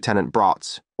First Lieutenant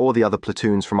Bratz or the other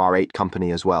platoons from our 8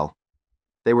 company as well.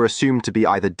 They were assumed to be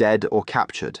either dead or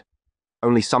captured.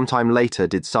 Only sometime later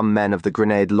did some men of the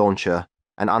grenade launcher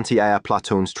and anti-air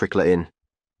platoons trickle in.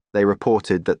 They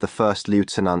reported that the First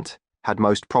Lieutenant had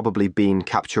most probably been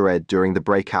captured during the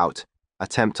breakout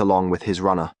attempt along with his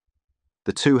runner.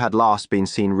 The 2 had last been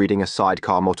seen reading a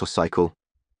sidecar motorcycle.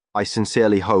 I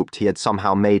sincerely hoped he had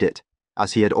somehow made it,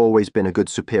 as he had always been a good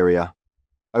superior.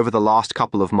 Over the last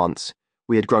couple of months,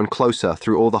 we had grown closer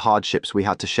through all the hardships we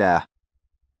had to share.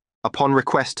 Upon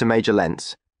request to Major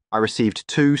Lenz, I received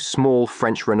 2 small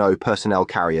French Renault personnel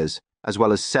carriers, as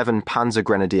well as 7 Panzer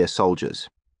Grenadier soldiers.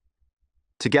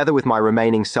 Together with my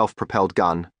remaining self-propelled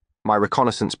gun, my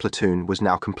reconnaissance platoon was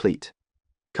now complete.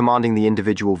 Commanding the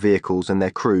individual vehicles and their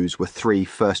crews were 3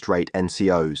 first-rate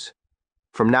NCOs.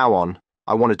 From now on,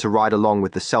 I wanted to ride along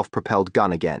with the self-propelled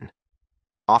gun again.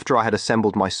 After I had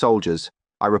assembled my soldiers,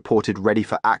 I reported ready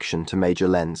for action to Major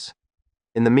Lenz.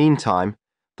 In the meantime,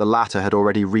 the latter had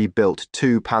already rebuilt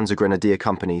 2 Panzer Grenadier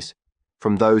companies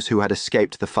from those who had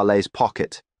escaped the Falaise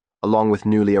pocket, along with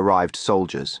newly arrived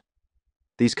soldiers.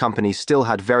 These companies still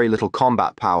had very little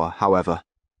combat power, however,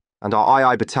 and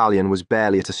our II battalion was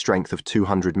barely at a strength of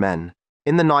 200 men.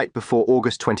 In the night before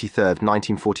August 23,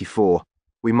 1944,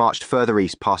 we marched further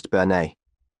east past Bernay.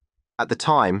 At the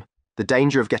time, the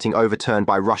danger of getting overturned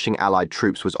by rushing Allied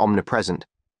troops was omnipresent,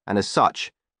 and as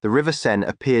such, the River Seine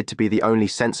appeared to be the only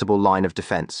sensible line of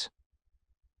defense.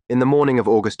 In the morning of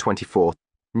August 24th,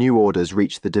 new orders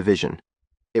reached the division.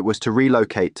 It was to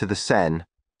relocate to the Seine,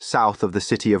 south of the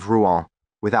city of Rouen,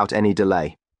 without any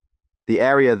delay. The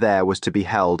area there was to be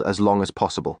held as long as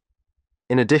possible.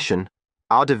 In addition,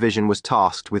 Our division was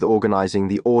tasked with organizing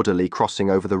the orderly crossing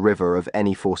over the river of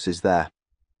any forces there.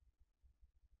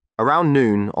 Around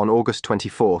noon on August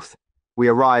 24th, we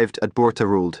arrived at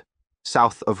Bourterolles,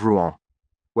 south of Rouen,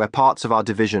 where parts of our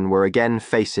division were again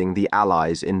facing the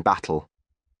Allies in battle.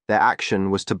 Their action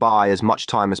was to buy as much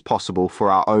time as possible for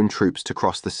our own troops to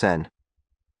cross the Seine.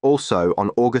 Also,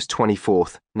 on August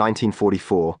 24th,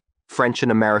 1944, French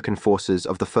and American forces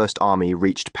of the First Army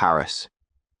reached Paris.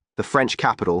 The French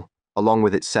capital, along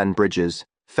with its Seine bridges,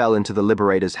 fell into the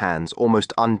liberators' hands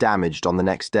almost undamaged on the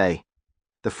next day.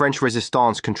 The French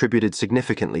resistance contributed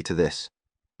significantly to this,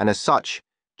 and as such,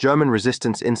 German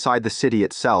resistance inside the city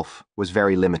itself was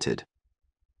very limited.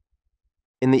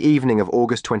 In the evening of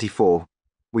August 24,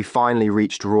 we finally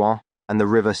reached Rouen and the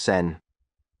river Seine.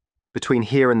 Between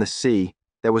here and the sea,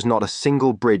 there was not a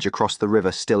single bridge across the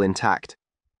river still intact.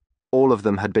 All of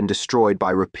them had been destroyed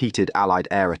by repeated Allied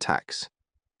air attacks.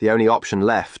 The only option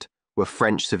left were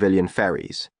French civilian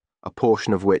ferries, a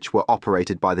portion of which were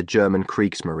operated by the German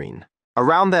Kriegsmarine.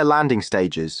 Around their landing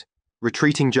stages,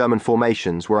 retreating German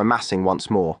formations were amassing once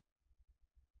more.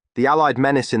 The Allied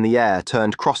menace in the air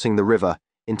turned crossing the river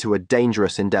into a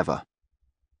dangerous endeavor.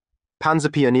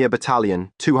 Panzer Pioneer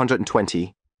Battalion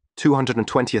 220,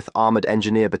 220th Armored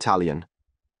Engineer Battalion,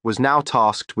 was now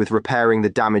tasked with repairing the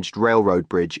damaged railroad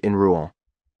bridge in Rouen.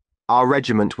 Our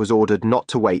regiment was ordered not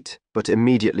to wait, but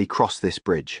immediately cross this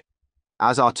bridge.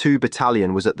 As our 2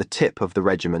 battalion was at the tip of the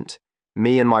regiment,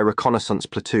 me and my reconnaissance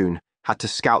platoon had to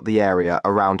scout the area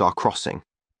around our crossing.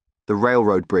 The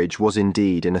railroad bridge was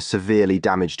indeed in a severely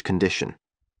damaged condition.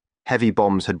 Heavy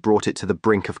bombs had brought it to the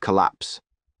brink of collapse.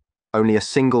 Only a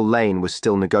single lane was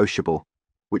still negotiable,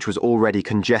 which was already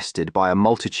congested by a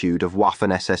multitude of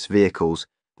Waffen-SS vehicles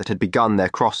that had begun their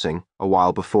crossing a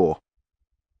while before.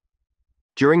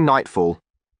 During nightfall,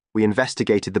 we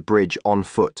investigated the bridge on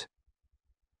foot.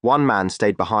 One man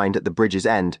stayed behind at the bridge's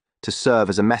end to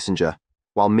serve as a messenger,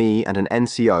 while me and an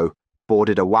NCO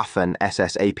boarded a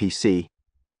Waffen-SS APC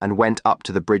and went up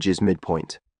to the bridge's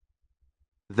midpoint.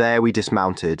 There we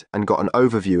dismounted and got an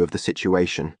overview of the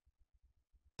situation.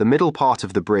 The middle part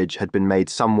of the bridge had been made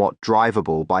somewhat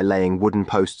drivable by laying wooden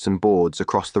posts and boards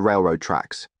across the railroad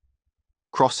tracks.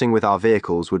 Crossing with our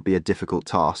vehicles would be a difficult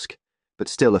task, but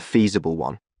still a feasible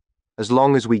one. As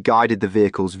long as we guided the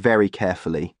vehicles very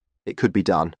carefully, it could be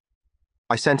done.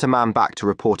 I sent a man back to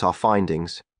report our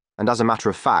findings, and as a matter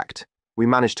of fact, we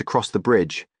managed to cross the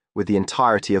bridge with the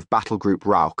entirety of Battle Group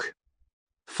Rauch.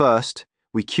 First,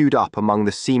 we queued up among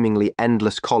the seemingly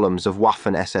endless columns of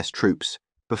Waffen-SS troops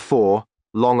before,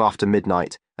 long after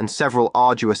midnight, and several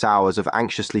arduous hours of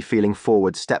anxiously feeling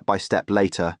forward step by step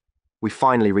later, we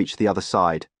finally reached the other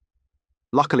side.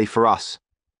 Luckily for us,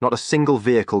 not a single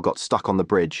vehicle got stuck on the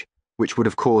bridge, which would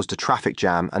have caused a traffic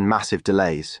jam and massive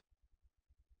delays.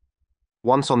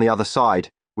 Once on the other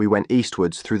side, we went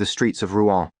eastwards through the streets of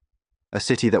Rouen, a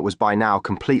city that was by now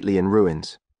completely in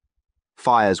ruins.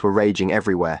 Fires were raging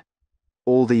everywhere.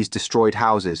 All these destroyed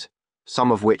houses,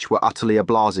 some of which were utterly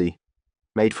ablaze,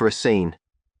 made for a scene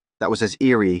that was as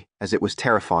eerie as it was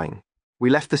terrifying.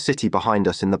 We left the city behind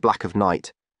us in the black of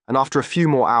night, and after a few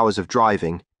more hours of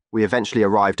driving, we eventually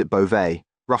arrived at Beauvais,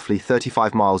 roughly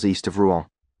 35 miles east of Rouen.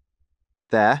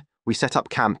 There, we set up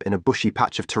camp in a bushy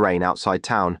patch of terrain outside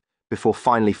town, before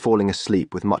finally falling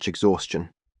asleep with much exhaustion.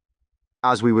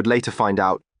 As we would later find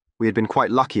out, we had been quite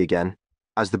lucky again,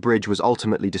 as the bridge was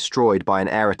ultimately destroyed by an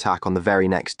air attack on the very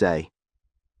next day.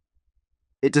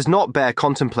 It does not bear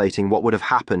contemplating what would have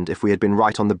happened if we had been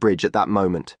right on the bridge at that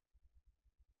moment.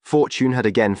 Fortune had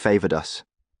again favoured us.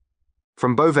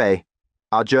 From Beauvais,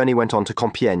 our journey went on to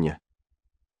Compiègne.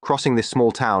 Crossing this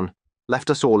small town left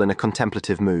us all in a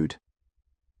contemplative mood.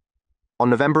 On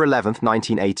November 11th,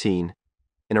 1918,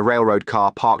 in a railroad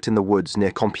car parked in the woods near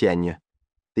Compiègne,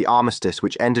 the armistice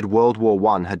which ended World War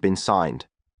I had been signed.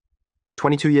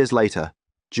 22 years later,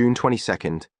 June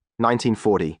 22nd,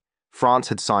 1940, France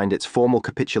had signed its formal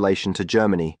capitulation to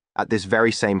Germany at this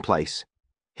very same place.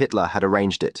 Hitler had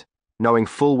arranged it, knowing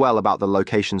full well about the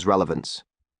location's relevance.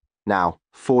 Now,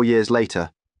 4 years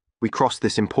later, we crossed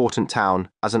this important town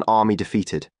as an army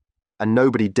defeated, and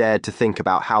nobody dared to think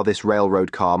about how this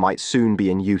railroad car might soon be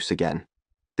in use again,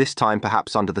 this time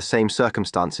perhaps under the same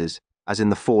circumstances as in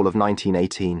the fall of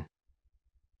 1918.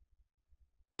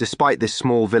 Despite this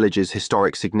small village's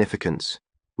historic significance,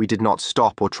 we did not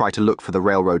stop or try to look for the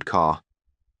railroad car.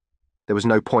 There was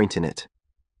no point in it.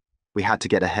 We had to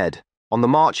get ahead. On the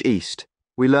march east,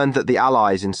 we learned that the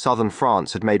Allies in southern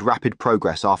France had made rapid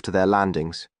progress after their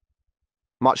landings.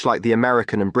 Much like the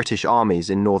American and British armies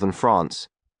in northern France,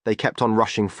 they kept on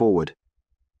rushing forward.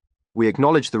 We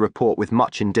acknowledged the report with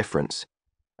much indifference,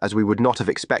 as we would not have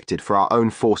expected for our own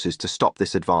forces to stop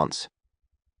this advance.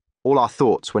 All our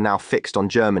thoughts were now fixed on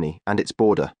Germany and its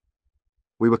border.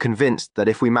 We were convinced that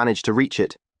if we managed to reach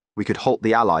it, we could halt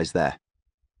the Allies there.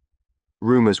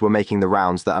 Rumours were making the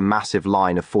rounds that a massive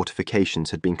line of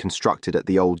fortifications had been constructed at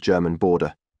the old German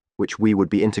border, which we would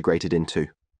be integrated into.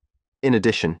 In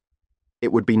addition,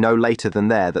 it would be no later than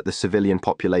there that the civilian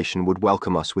population would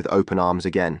welcome us with open arms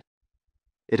again.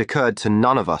 It occurred to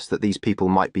none of us that these people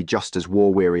might be just as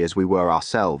war-weary as we were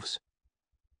ourselves.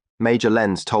 Major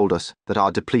Lenz told us that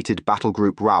our depleted battle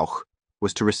group Rauch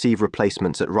was to receive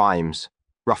replacements at Reims,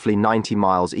 roughly 90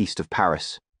 miles east of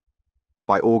Paris.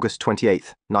 By August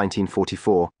 28,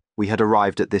 1944, we had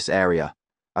arrived at this area,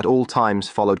 at all times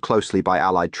followed closely by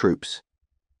Allied troops.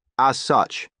 As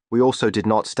such, we also did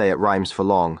not stay at Reims for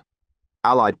long.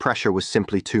 Allied pressure was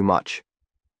simply too much.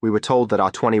 We were told that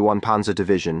our 21 Panzer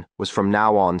Division was from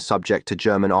now on subject to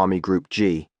German Army Group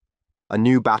G, a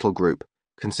new battle group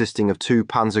consisting of 2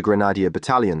 Panzer Grenadier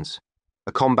battalions,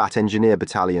 a combat engineer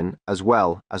battalion as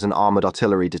well as an armoured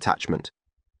artillery detachment,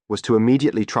 was to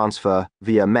immediately transfer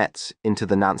via Metz into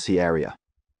the Nancy area.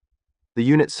 The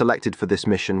units selected for this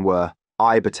mission were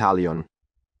I Battalion,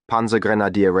 Panzer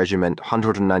Grenadier Regiment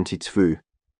 192,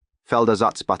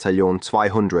 Feldersatzbataillon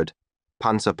 200,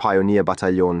 Panzer Pioneer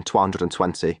Bataillon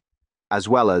 220, as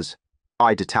well as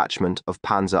I Detachment of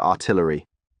Panzer Artillery,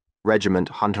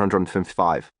 Regiment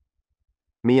 155.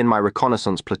 Me and my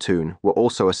reconnaissance platoon were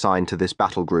also assigned to this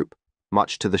battle group,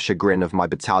 much to the chagrin of my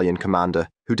battalion commander,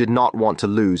 who did not want to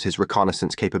lose his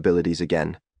reconnaissance capabilities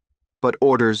again. But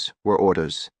orders were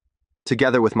orders.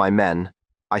 Together with my men,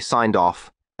 I signed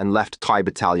off and left Thai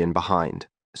Battalion behind.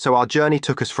 So our journey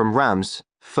took us from Reims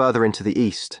further into the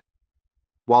east.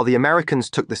 While the Americans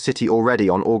took the city already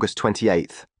on August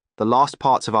 28th, the last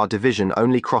parts of our division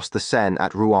only crossed the Seine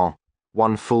at Rouen,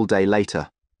 1 full day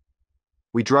later.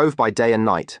 We drove by day and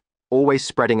night, always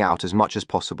spreading out as much as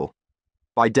possible.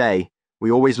 By day, we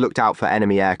always looked out for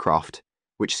enemy aircraft,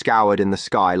 which scoured in the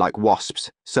sky like wasps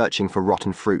searching for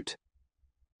rotten fruit.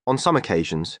 On some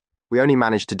occasions, we only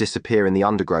managed to disappear in the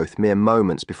undergrowth mere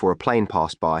moments before a plane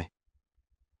passed by.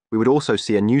 We would also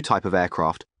see a new type of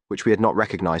aircraft which we had not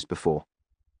recognized before.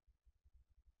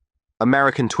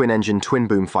 American twin-engine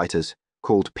twin-boom fighters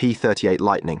called P-38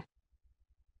 Lightning.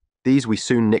 These we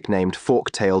soon nicknamed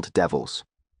fork-tailed devils.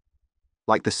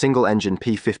 Like the single-engine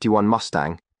P-51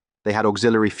 Mustang, they had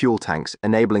auxiliary fuel tanks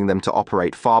enabling them to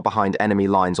operate far behind enemy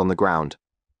lines on the ground.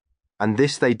 And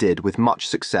this they did with much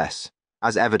success,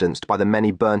 as evidenced by the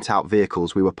many burnt-out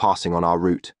vehicles we were passing on our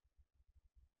route.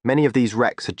 Many of these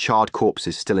wrecks had charred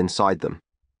corpses still inside them.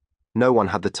 No one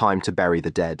had the time to bury the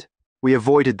dead. We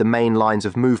avoided the main lines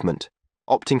of movement,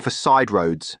 opting for side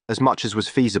roads as much as was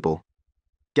feasible.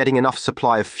 Getting enough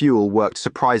supply of fuel worked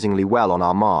surprisingly well on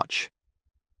our march.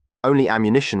 Only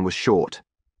ammunition was short.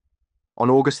 On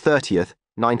August 30th,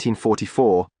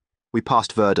 1944, we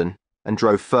passed Verdun and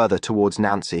drove further towards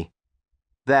Nancy.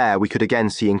 There we could again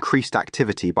see increased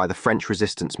activity by the French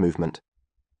resistance movement.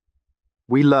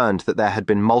 We learned that there had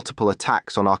been multiple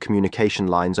attacks on our communication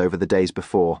lines over the days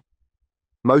before.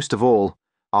 Most of all,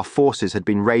 our forces had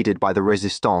been raided by the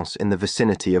Resistance in the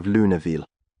vicinity of Luneville.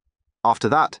 After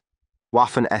that,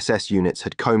 Waffen-SS units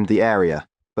had combed the area,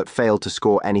 but failed to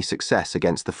score any success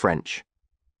against the French.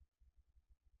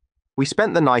 We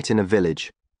spent the night in a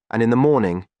village, and in the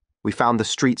morning, we found the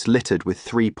streets littered with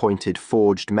 3-pointed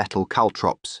forged metal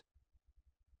caltrops.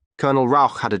 Colonel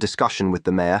Rauch had a discussion with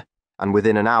the mayor, and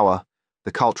within an hour,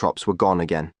 the caltrops were gone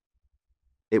again.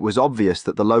 It was obvious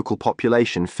that the local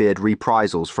population feared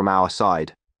reprisals from our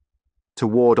side. To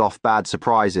ward off bad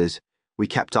surprises, we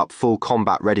kept up full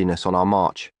combat readiness on our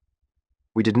march.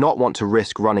 We did not want to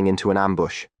risk running into an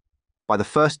ambush. By the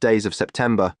first days of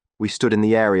September, we stood in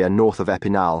the area north of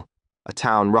Epinal, a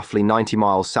town roughly 90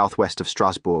 miles southwest of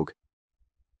Strasbourg.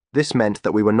 This meant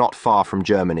that we were not far from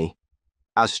Germany,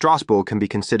 as Strasbourg can be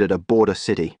considered a border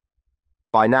city.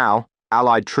 By now,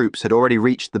 Allied troops had already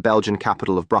reached the Belgian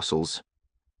capital of Brussels.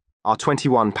 Our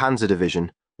 21 Panzer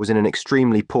Division was in an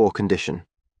extremely poor condition.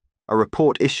 A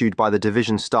report issued by the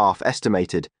division staff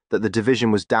estimated that the division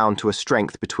was down to a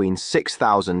strength between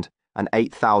 6,000 and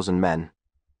 8,000 men.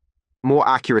 More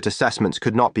accurate assessments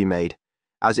could not be made,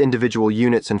 as individual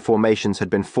units and formations had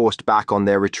been forced back on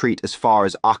their retreat as far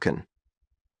as Aachen.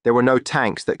 There were no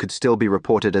tanks that could still be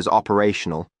reported as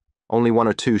operational, only 1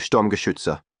 or 2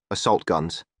 Sturmgeschütze, assault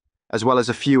guns, as well as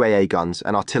a few AA guns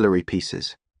and artillery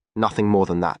pieces. Nothing more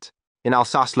than that. In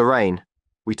Alsace-Lorraine,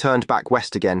 we turned back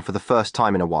west again for the first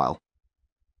time in a while.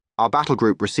 Our battle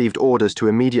group received orders to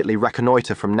immediately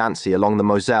reconnoiter from Nancy along the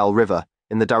Moselle River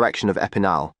in the direction of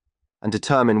Epinal, and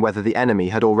determine whether the enemy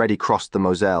had already crossed the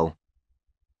Moselle.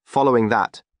 Following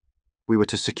that, we were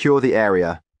to secure the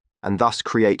area and thus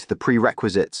create the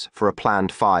prerequisites for a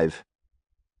planned 5.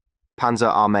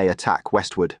 Panzer Armee attack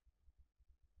westward.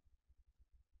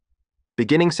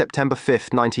 Beginning September 5,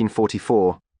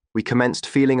 1944, we commenced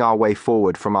feeling our way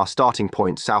forward from our starting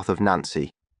point south of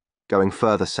Nancy, going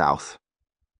further south.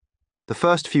 The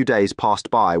first few days passed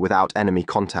by without enemy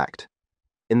contact.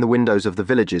 In the windows of the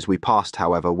villages we passed,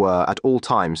 however, were at all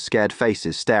times scared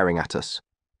faces staring at us.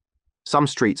 Some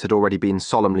streets had already been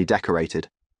solemnly decorated,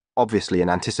 obviously in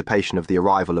anticipation of the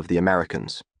arrival of the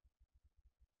Americans.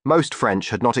 Most French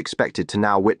had not expected to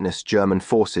now witness German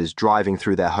forces driving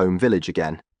through their home village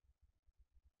again.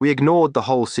 We ignored the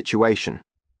whole situation,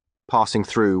 passing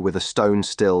through with a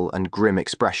stone-still and grim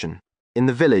expression. In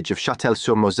the village of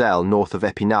Châtel-sur-Moselle, north of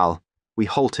Épinal, we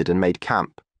halted and made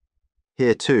camp.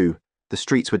 Here, too, the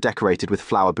streets were decorated with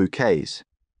flower bouquets.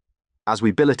 As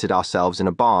we billeted ourselves in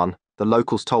a barn, the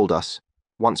locals told us,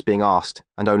 once being asked,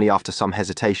 and only after some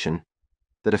hesitation,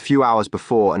 that a few hours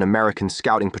before an American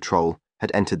scouting patrol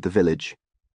had entered the village.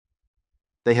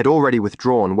 They had already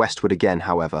withdrawn westward again,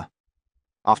 however.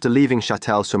 After leaving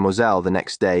Châtel-sur-Moselle the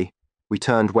next day, we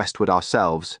turned westward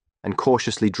ourselves and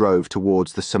cautiously drove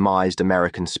towards the surmised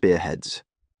American spearheads.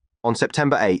 On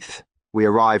September 8th, we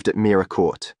arrived at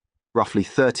Mirecourt, roughly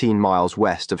 13 miles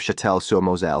west of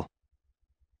Châtel-sur-Moselle.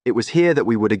 It was here that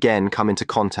we would again come into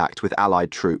contact with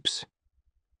Allied troops.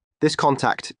 This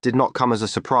contact did not come as a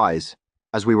surprise,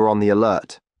 as we were on the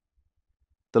alert.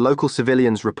 The local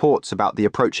civilians' reports about the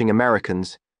approaching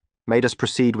Americans made us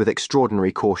proceed with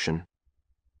extraordinary caution.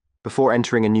 Before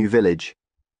entering a new village,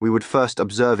 we would first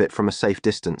observe it from a safe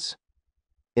distance.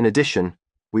 In addition,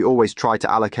 we always tried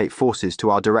to allocate forces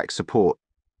to our direct support.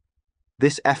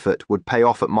 This effort would pay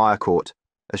off at Mirecourt,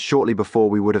 as shortly before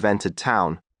we would have entered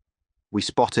town, we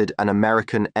spotted an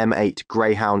American M8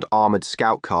 Greyhound armored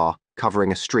scout car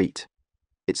covering a street.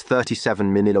 Its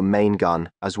 37mm main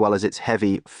gun, as well as its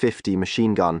heavy .50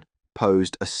 machine gun,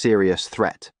 posed a serious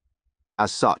threat.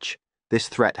 As such, this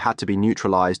threat had to be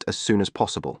neutralized as soon as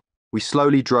possible. We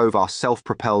slowly drove our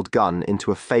self-propelled gun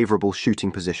into a favorable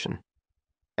shooting position.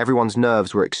 Everyone's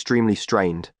nerves were extremely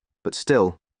strained, but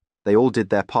still, they all did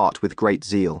their part with great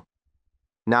zeal.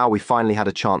 Now we finally had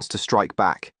a chance to strike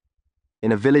back.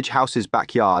 In a village house's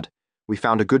backyard, we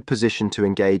found a good position to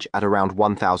engage at around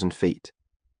 1,000 feet.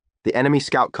 The enemy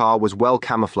scout car was well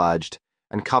camouflaged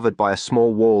and covered by a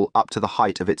small wall up to the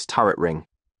height of its turret ring.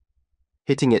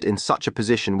 Hitting it in such a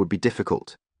position would be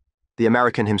difficult. The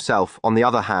American himself, on the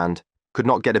other hand, could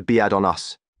not get a bead on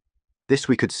us. This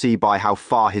we could see by how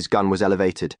far his gun was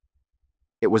elevated.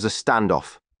 It was a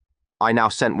standoff. I now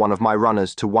sent one of my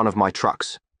runners to one of my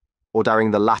trucks,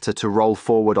 ordering the latter to roll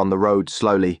forward on the road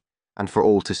slowly and for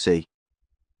all to see.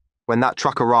 When that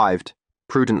truck arrived,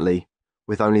 prudently,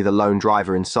 with only the lone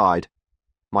driver inside,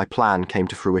 my plan came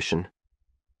to fruition.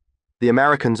 The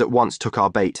Americans at once took our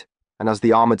bait, and as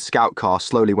the armored scout car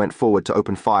slowly went forward to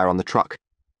open fire on the truck,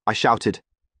 I shouted,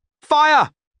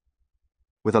 "Fire!"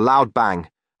 With a loud bang,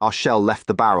 our shell left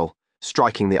the barrel,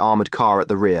 striking the armored car at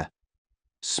the rear.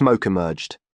 Smoke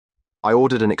emerged. I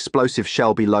ordered an explosive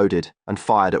shell be loaded and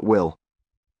fired at will.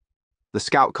 The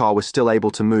scout car was still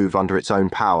able to move under its own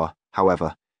power,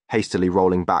 however, hastily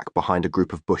rolling back behind a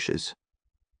group of bushes.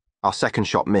 Our second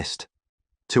shot missed.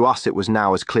 To us it was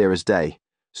now as clear as day.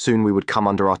 Soon we would come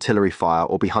under artillery fire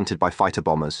or be hunted by fighter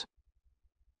bombers.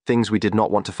 Things we did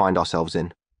not want to find ourselves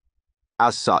in.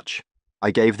 As such,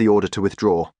 I gave the order to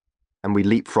withdraw, and we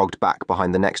leapfrogged back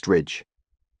behind the next ridge.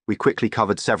 We quickly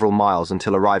covered several miles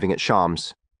until arriving at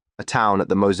Charmes, a town at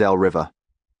the Moselle River.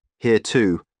 Here,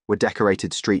 too, were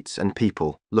decorated streets and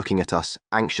people looking at us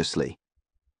anxiously.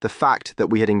 The fact that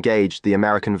we had engaged the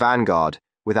American vanguard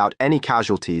without any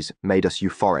casualties made us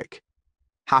euphoric.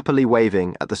 Happily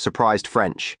waving at the surprised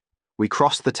French, we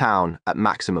crossed the town at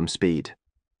maximum speed.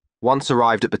 Once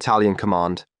arrived at battalion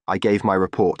command, I gave my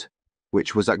report,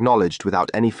 which was acknowledged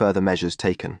without any further measures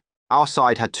taken. Our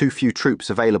side had too few troops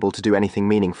available to do anything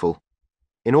meaningful.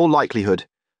 In all likelihood,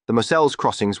 the Moselle's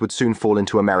crossings would soon fall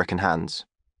into American hands.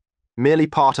 Merely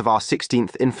part of our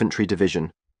 16th Infantry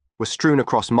Division were strewn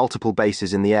across multiple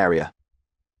bases in the area.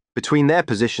 Between their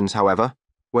positions, however,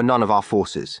 were none of our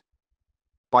forces.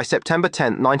 By September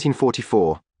 10,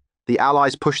 1944, the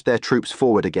Allies pushed their troops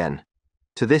forward again.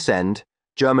 To this end,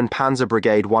 German Panzer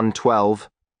Brigade 112,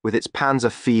 with its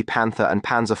Panzer IV Panther and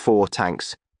Panzer IV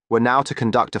tanks, were now to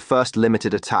conduct a first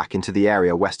limited attack into the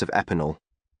area west of Épinal.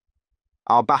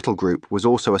 Our battle group was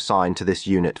also assigned to this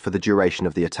unit for the duration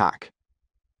of the attack.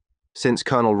 Since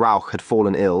Colonel Rauch had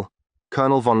fallen ill,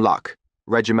 Colonel von Luck,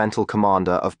 regimental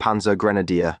commander of Panzer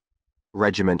Grenadier,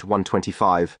 Regiment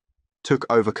 125, took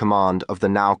over command of the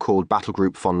now called Battle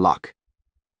Group von Luck.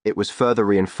 It was further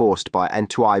reinforced by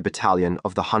Entuai Battalion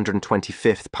of the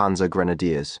 125th Panzer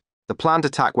Grenadiers. The planned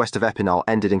attack west of Epinal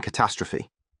ended in catastrophe.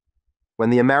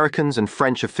 When the Americans and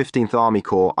French of 15th Army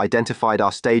Corps identified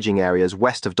our staging areas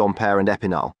west of Dompierre and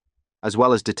Epinal, as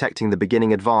well as detecting the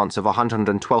beginning advance of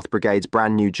 112th Brigade's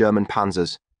brand new German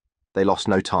panzers, they lost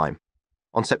no time.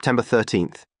 On September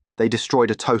 13th, they destroyed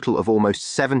a total of almost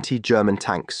 70 German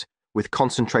tanks, with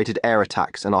concentrated air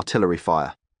attacks and artillery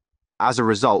fire. As a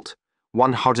result,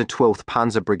 112th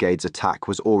Panzer Brigade's attack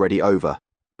was already over,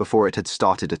 before it had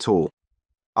started at all.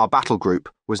 Our battle group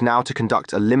was now to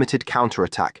conduct a limited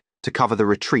counterattack to cover the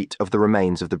retreat of the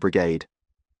remains of the brigade.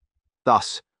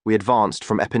 Thus, we advanced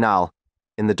from Epinal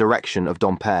in the direction of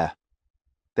Dompierre.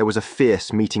 There was a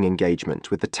fierce meeting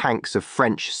engagement with the tanks of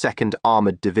French 2nd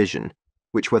Armoured Division,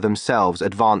 which were themselves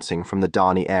advancing from the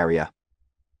Darny area.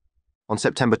 On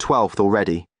September 12th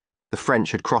already, the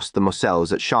French had crossed the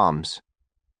Moselles at Charmes.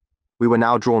 We were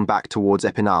now drawn back towards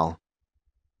Epinal.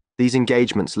 These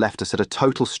engagements left us at a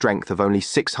total strength of only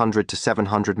 600 to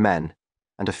 700 men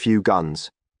and a few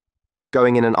guns.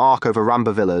 Going in an arc over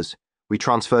Rambervillers, we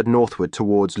transferred northward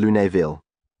towards Lunéville.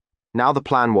 Now the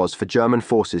plan was for German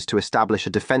forces to establish a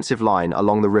defensive line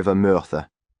along the river Meurthe.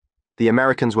 The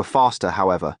Americans were faster,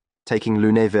 however, taking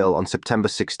Lunéville on September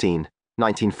 16,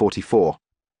 1944,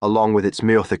 along with its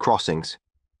Meurthe crossings.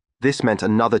 This meant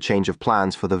another change of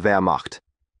plans for the Wehrmacht.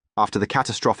 After the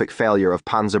catastrophic failure of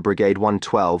Panzer Brigade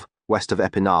 112 west of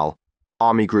Epinal,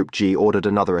 Army Group G ordered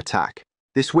another attack.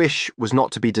 This wish was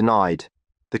not to be denied.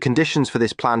 The conditions for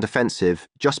this planned offensive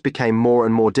just became more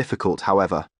and more difficult,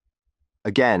 however.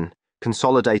 Again,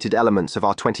 consolidated elements of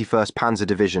our 21st Panzer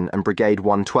Division and Brigade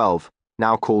 112,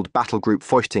 now called Battle Group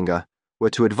Feuchtinger, were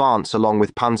to advance along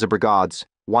with Panzer Brigades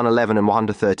 111 and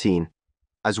 113,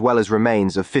 as well as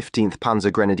remains of 15th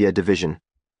Panzer Grenadier Division,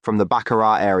 from the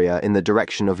Baccarat area in the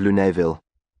direction of Lunéville.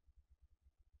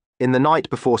 In the night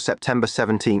before September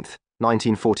 17,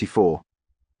 1944,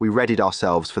 we readied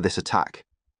ourselves for this attack.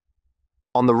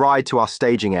 On the ride to our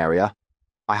staging area,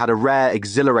 I had a rare,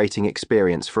 exhilarating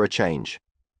experience for a change.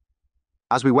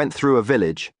 As we went through a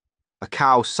village, a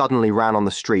cow suddenly ran on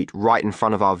the street right in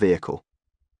front of our vehicle.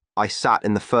 I sat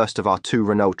in the first of our 2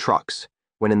 Renault trucks,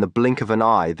 when in the blink of an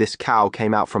eye this cow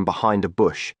came out from behind a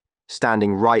bush,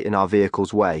 standing right in our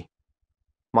vehicle's way.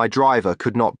 My driver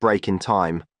could not brake in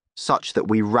time, such that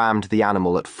we rammed the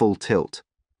animal at full tilt.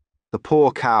 The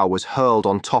poor cow was hurled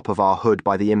on top of our hood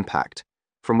by the impact,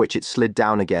 from which it slid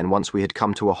down again once we had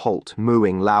come to a halt,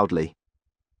 mooing loudly.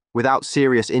 Without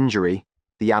serious injury,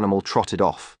 the animal trotted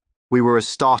off. We were as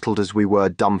startled as we were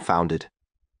dumbfounded.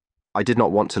 I did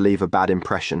not want to leave a bad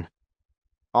impression.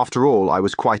 After all, I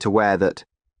was quite aware that,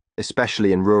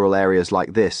 especially in rural areas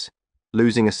like this,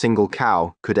 losing a single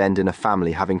cow could end in a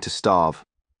family having to starve.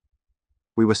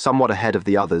 We were somewhat ahead of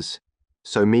the others,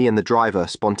 so me and the driver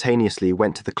spontaneously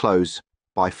went to the close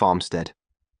by farmstead.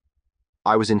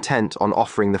 I was intent on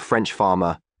offering the French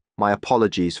farmer my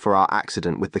apologies for our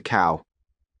accident with the cow.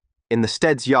 In the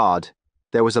stead's yard,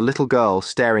 there was a little girl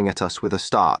staring at us with a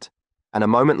start, and a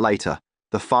moment later,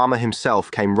 the farmer himself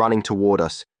came running toward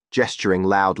us, gesturing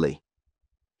loudly.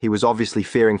 He was obviously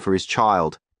fearing for his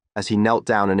child, as he knelt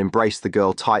down and embraced the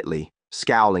girl tightly,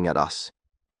 scowling at us.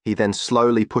 He then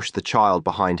slowly pushed the child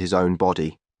behind his own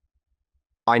body.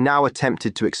 I now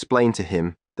attempted to explain to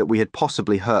him that we had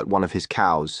possibly hurt one of his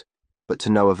cows, but to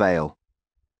no avail.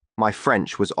 My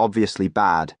French was obviously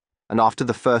bad, and after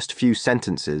the first few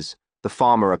sentences, the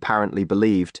farmer apparently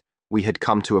believed we had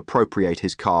come to appropriate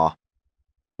his car.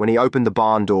 When he opened the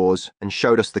barn doors and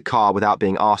showed us the car without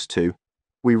being asked to,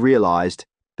 we realized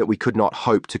that we could not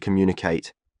hope to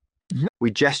communicate.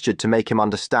 We gestured to make him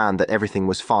understand that everything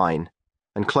was fine,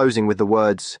 and closing with the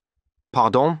words,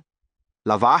 "Pardon?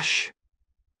 La vache?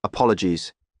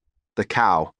 Apologies. The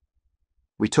cow."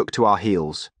 We took to our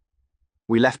heels.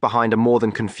 We left behind a more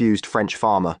than confused French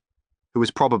farmer, who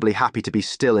was probably happy to be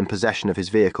still in possession of his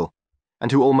vehicle,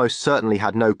 and who almost certainly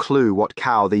had no clue what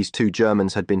cow these 2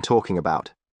 Germans had been talking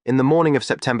about. In the morning of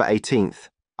September 18th,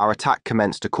 our attack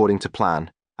commenced according to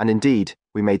plan, and indeed,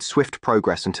 we made swift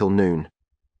progress until noon.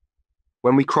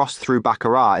 When we crossed through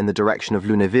Baccarat in the direction of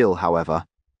Lunéville, however,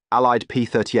 Allied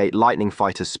P-38 Lightning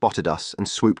fighters spotted us and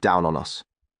swooped down on us.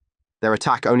 Their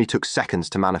attack only took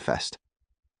seconds to manifest.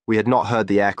 We had not heard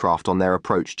the aircraft on their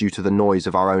approach due to the noise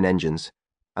of our own engines,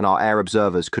 and our air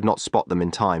observers could not spot them in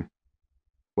time.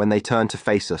 When they turned to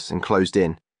face us and closed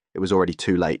in, it was already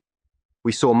too late.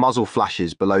 We saw muzzle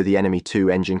flashes below the enemy 2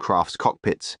 engine craft's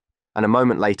cockpits, and a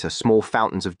moment later small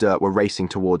fountains of dirt were racing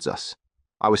towards us.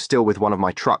 I was still with one of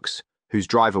my trucks, whose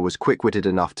driver was quick-witted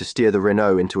enough to steer the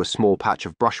Renault into a small patch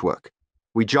of brushwork.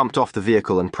 We jumped off the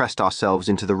vehicle and pressed ourselves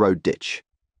into the road ditch.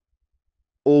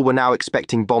 All were now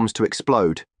expecting bombs to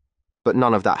explode, but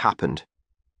none of that happened.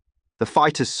 The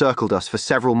fighters circled us for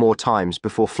several more times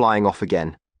before flying off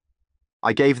again.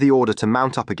 I gave the order to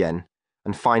mount up again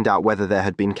and find out whether there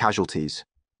had been casualties.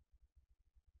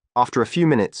 After a few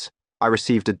minutes, I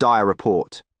received a dire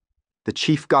report. The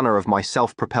chief gunner of my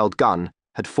self-propelled gun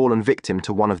had fallen victim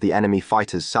to one of the enemy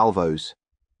fighters' salvos.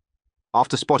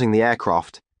 After spotting the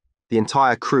aircraft, the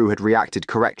entire crew had reacted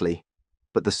correctly,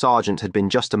 but the sergeant had been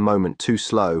just a moment too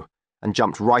slow and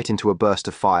jumped right into a burst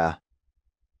of fire.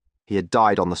 He had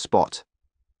died on the spot.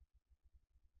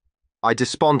 I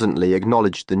despondently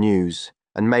acknowledged the news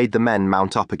and made the men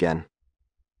mount up again.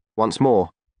 Once more,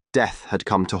 death had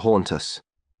come to haunt us,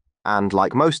 and,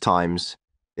 like most times,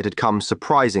 it had come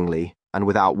surprisingly and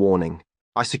without warning.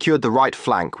 I secured the right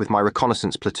flank with my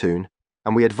reconnaissance platoon,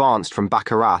 and we advanced from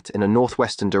Baccarat in a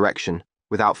northwestern direction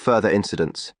without further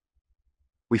incidents.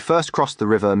 We first crossed the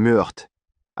river Meurthe,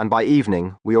 and by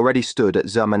evening we already stood at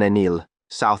Zermanenil,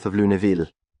 south of Lunéville.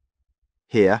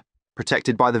 Here,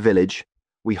 protected by the village,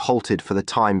 we halted for the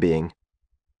time being.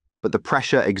 But the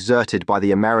pressure exerted by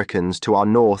the Americans to our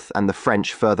north and the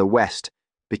French further west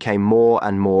became more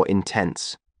and more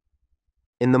intense.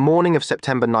 In the morning of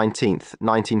September 19th,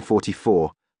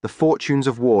 1944, the fortunes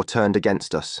of war turned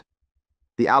against us.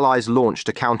 The Allies launched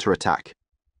a counterattack.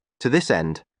 To this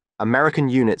end, American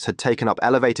units had taken up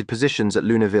elevated positions at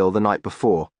Lunéville the night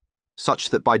before, such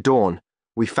that by dawn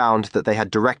we found that they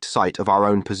had direct sight of our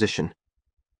own position.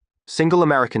 Single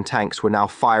American tanks were now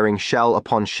firing shell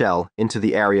upon shell into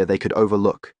the area they could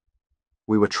overlook.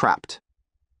 We were trapped.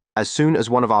 As soon as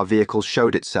one of our vehicles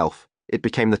showed itself, it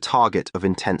became the target of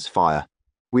intense fire.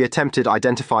 We attempted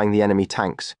identifying the enemy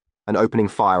tanks and opening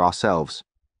fire ourselves.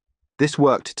 This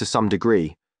worked to some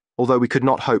degree, although we could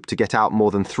not hope to get out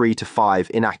more than 3 to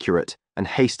 5 inaccurate and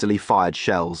hastily fired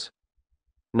shells.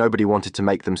 Nobody wanted to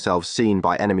make themselves seen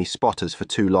by enemy spotters for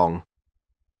too long.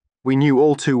 We knew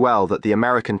all too well that the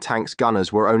American tanks'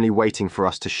 gunners were only waiting for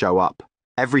us to show up.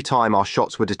 Every time our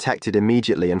shots were detected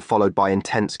immediately and followed by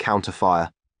intense counterfire.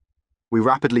 We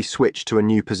rapidly switched to a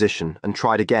new position and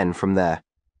tried again from there.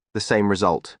 The same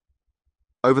result.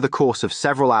 Over the course of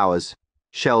several hours,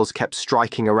 shells kept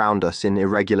striking around us in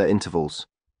irregular intervals.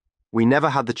 We never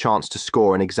had the chance to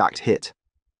score an exact hit.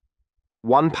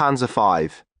 One Panzer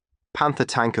V, Panther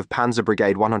tank of Panzer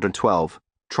Brigade 112,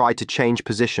 tried to change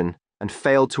position and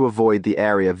failed to avoid the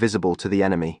area visible to the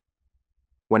enemy.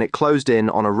 When it closed in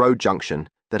on a road junction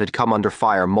that had come under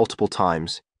fire multiple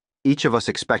times, each of us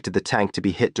expected the tank to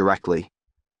be hit directly.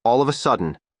 All of a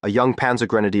sudden, a young Panzer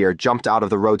grenadier jumped out of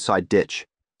the roadside ditch,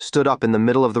 stood up in the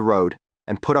middle of the road,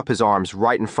 and put up his arms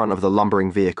right in front of the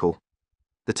lumbering vehicle.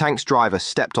 The tank's driver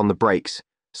stepped on the brakes,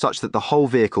 such that the whole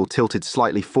vehicle tilted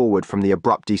slightly forward from the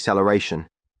abrupt deceleration.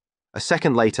 A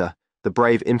second later, the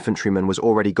brave infantryman was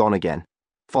already gone again,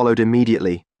 followed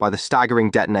immediately by the staggering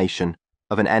detonation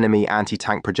of an enemy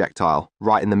anti-tank projectile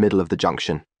right in the middle of the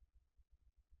junction.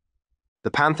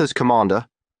 The Panther's commander,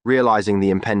 realizing the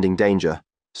impending danger,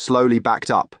 slowly backed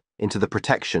up into the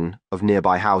protection of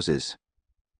nearby houses.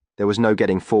 There was no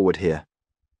getting forward here.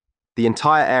 The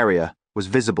entire area was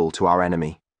visible to our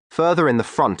enemy. Further in the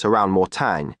front around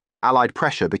Mortagne, Allied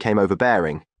pressure became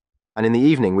overbearing, and in the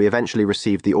evening we eventually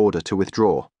received the order to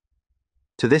withdraw.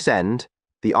 To this end,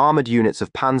 the armoured units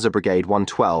of Panzer Brigade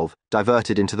 112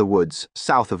 diverted into the woods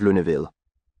south of Lunéville.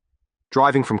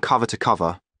 Driving from cover to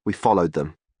cover, we followed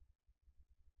them.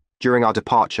 During our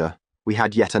departure, we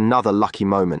had yet another lucky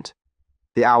moment.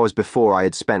 The hours before I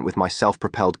had spent with my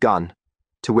self-propelled gun,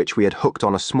 to which we had hooked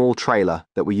on a small trailer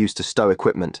that we used to stow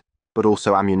equipment, but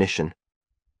also ammunition.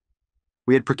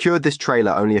 We had procured this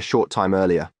trailer only a short time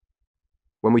earlier.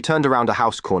 When we turned around a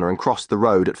house corner and crossed the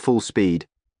road at full speed,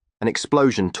 an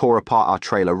explosion tore apart our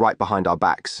trailer right behind our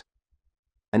backs.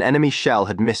 An enemy shell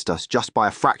had missed us just by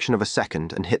a fraction of a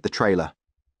second and hit the trailer.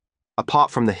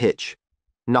 Apart from the hitch,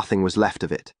 nothing was left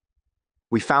of it.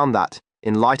 We found that,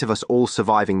 in light of us all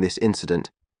surviving this incident,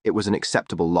 it was an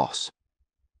acceptable loss.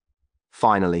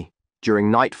 Finally, during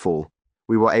nightfall,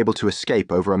 we were able to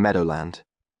escape over a meadowland.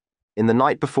 In the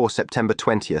night before September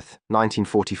 20th,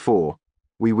 1944,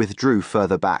 we withdrew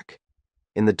further back.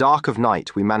 In the dark of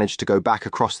night, we managed to go back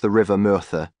across the river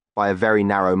Meurthe by a very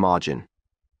narrow margin.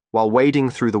 While wading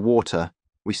through the water,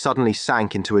 we suddenly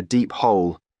sank into a deep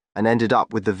hole and ended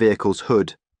up with the vehicle's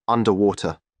hood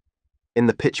underwater. In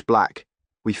the pitch black,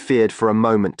 we feared for a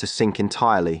moment to sink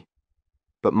entirely,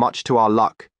 but much to our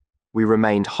luck, we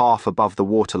remained half above the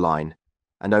waterline,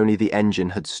 and only the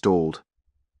engine had stalled.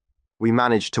 we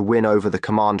managed to win over the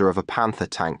commander of a Panzer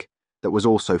tank that was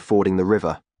also fording the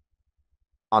river.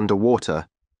 Underwater,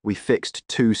 we fixed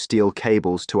 2 steel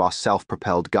cables to our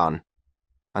self-propelled gun,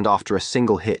 and after a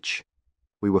single hitch,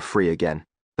 we were free again.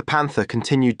 The Panther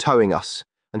continued towing us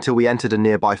until we entered a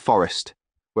nearby forest,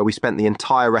 where we spent the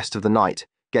entire rest of the night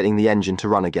getting the engine to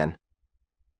run again.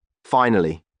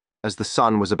 Finally, as the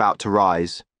sun was about to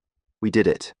rise, we did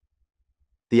it.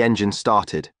 The engine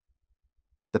started.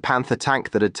 The Panther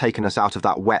tank that had taken us out of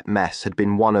that wet mess had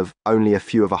been one of only a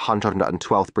few of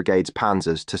 112th Brigade's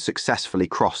Panzers to successfully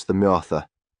cross the Meurthe.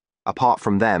 Apart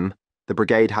from them, the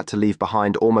brigade had to leave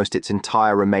behind almost its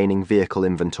entire remaining vehicle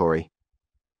inventory.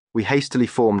 We hastily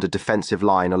formed a defensive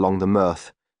line along the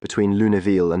Meurthe between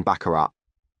Lunéville and Baccarat.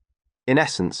 In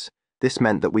essence, this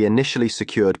meant that we initially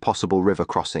secured possible river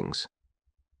crossings.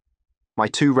 My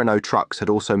 2 Renault trucks had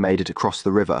also made it across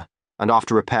the river, and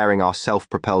after repairing our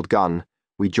self-propelled gun,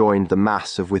 we joined the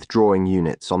mass of withdrawing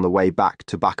units on the way back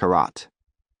to Baccarat.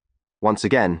 Once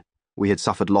again, we had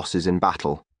suffered losses in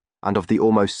battle, and of the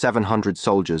almost 700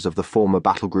 soldiers of the former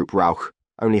battle group Rauch,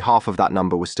 only half of that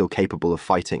number was still capable of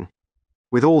fighting.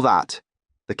 With all that,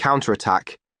 the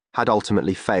counterattack had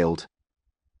ultimately failed.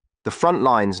 The front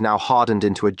lines now hardened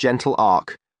into a gentle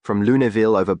arc from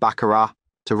Lunéville over Baccarat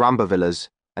to Rambovillas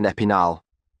and Epinal.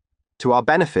 To our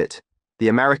benefit, the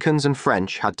Americans and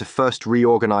French had to first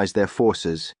reorganize their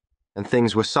forces, and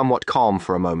things were somewhat calm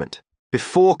for a moment.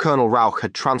 Before Colonel Rauch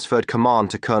had transferred command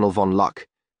to Colonel von Luck,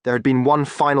 there had been one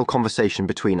final conversation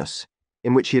between us,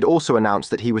 in which he had also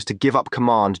announced that he was to give up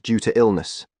command due to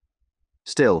illness.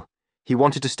 Still, he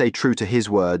wanted to stay true to his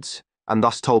words, and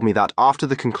thus told me that after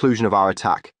the conclusion of our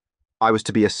attack, I was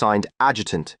to be assigned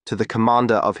adjutant to the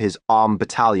commander of his armed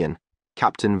battalion,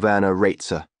 Captain Werner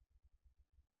Reitzer.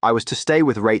 I was to stay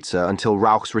with Reitzer until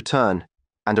Rauch's return,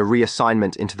 and a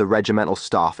reassignment into the regimental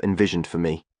staff envisioned for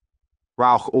me.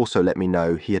 Rauch also let me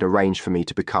know he had arranged for me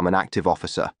to become an active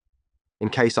officer. In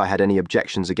case I had any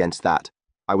objections against that,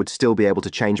 I would still be able to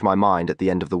change my mind at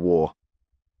the end of the war.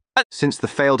 Since the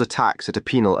failed attacks at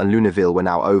Epinal and Lunéville were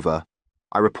now over,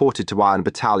 I reported to our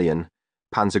battalion,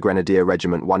 Panzer Grenadier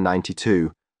Regiment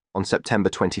 192, on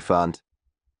September 23rd.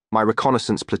 My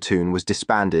reconnaissance platoon was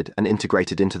disbanded and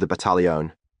integrated into the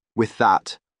battalion. With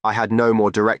that, I had no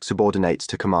more direct subordinates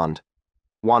to command.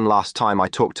 One last time I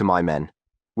talked to my men,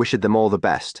 wished them all the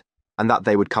best, and that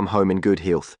they would come home in good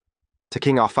health.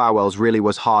 Taking our farewells really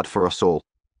was hard for us all.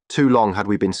 Too long had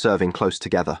we been serving close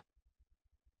together.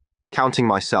 Counting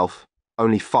myself,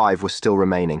 only 5 were still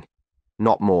remaining,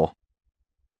 not more.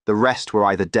 The rest were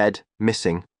either dead,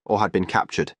 missing, or had been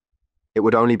captured. It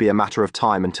would only be a matter of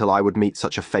time until I would meet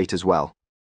such a fate as well.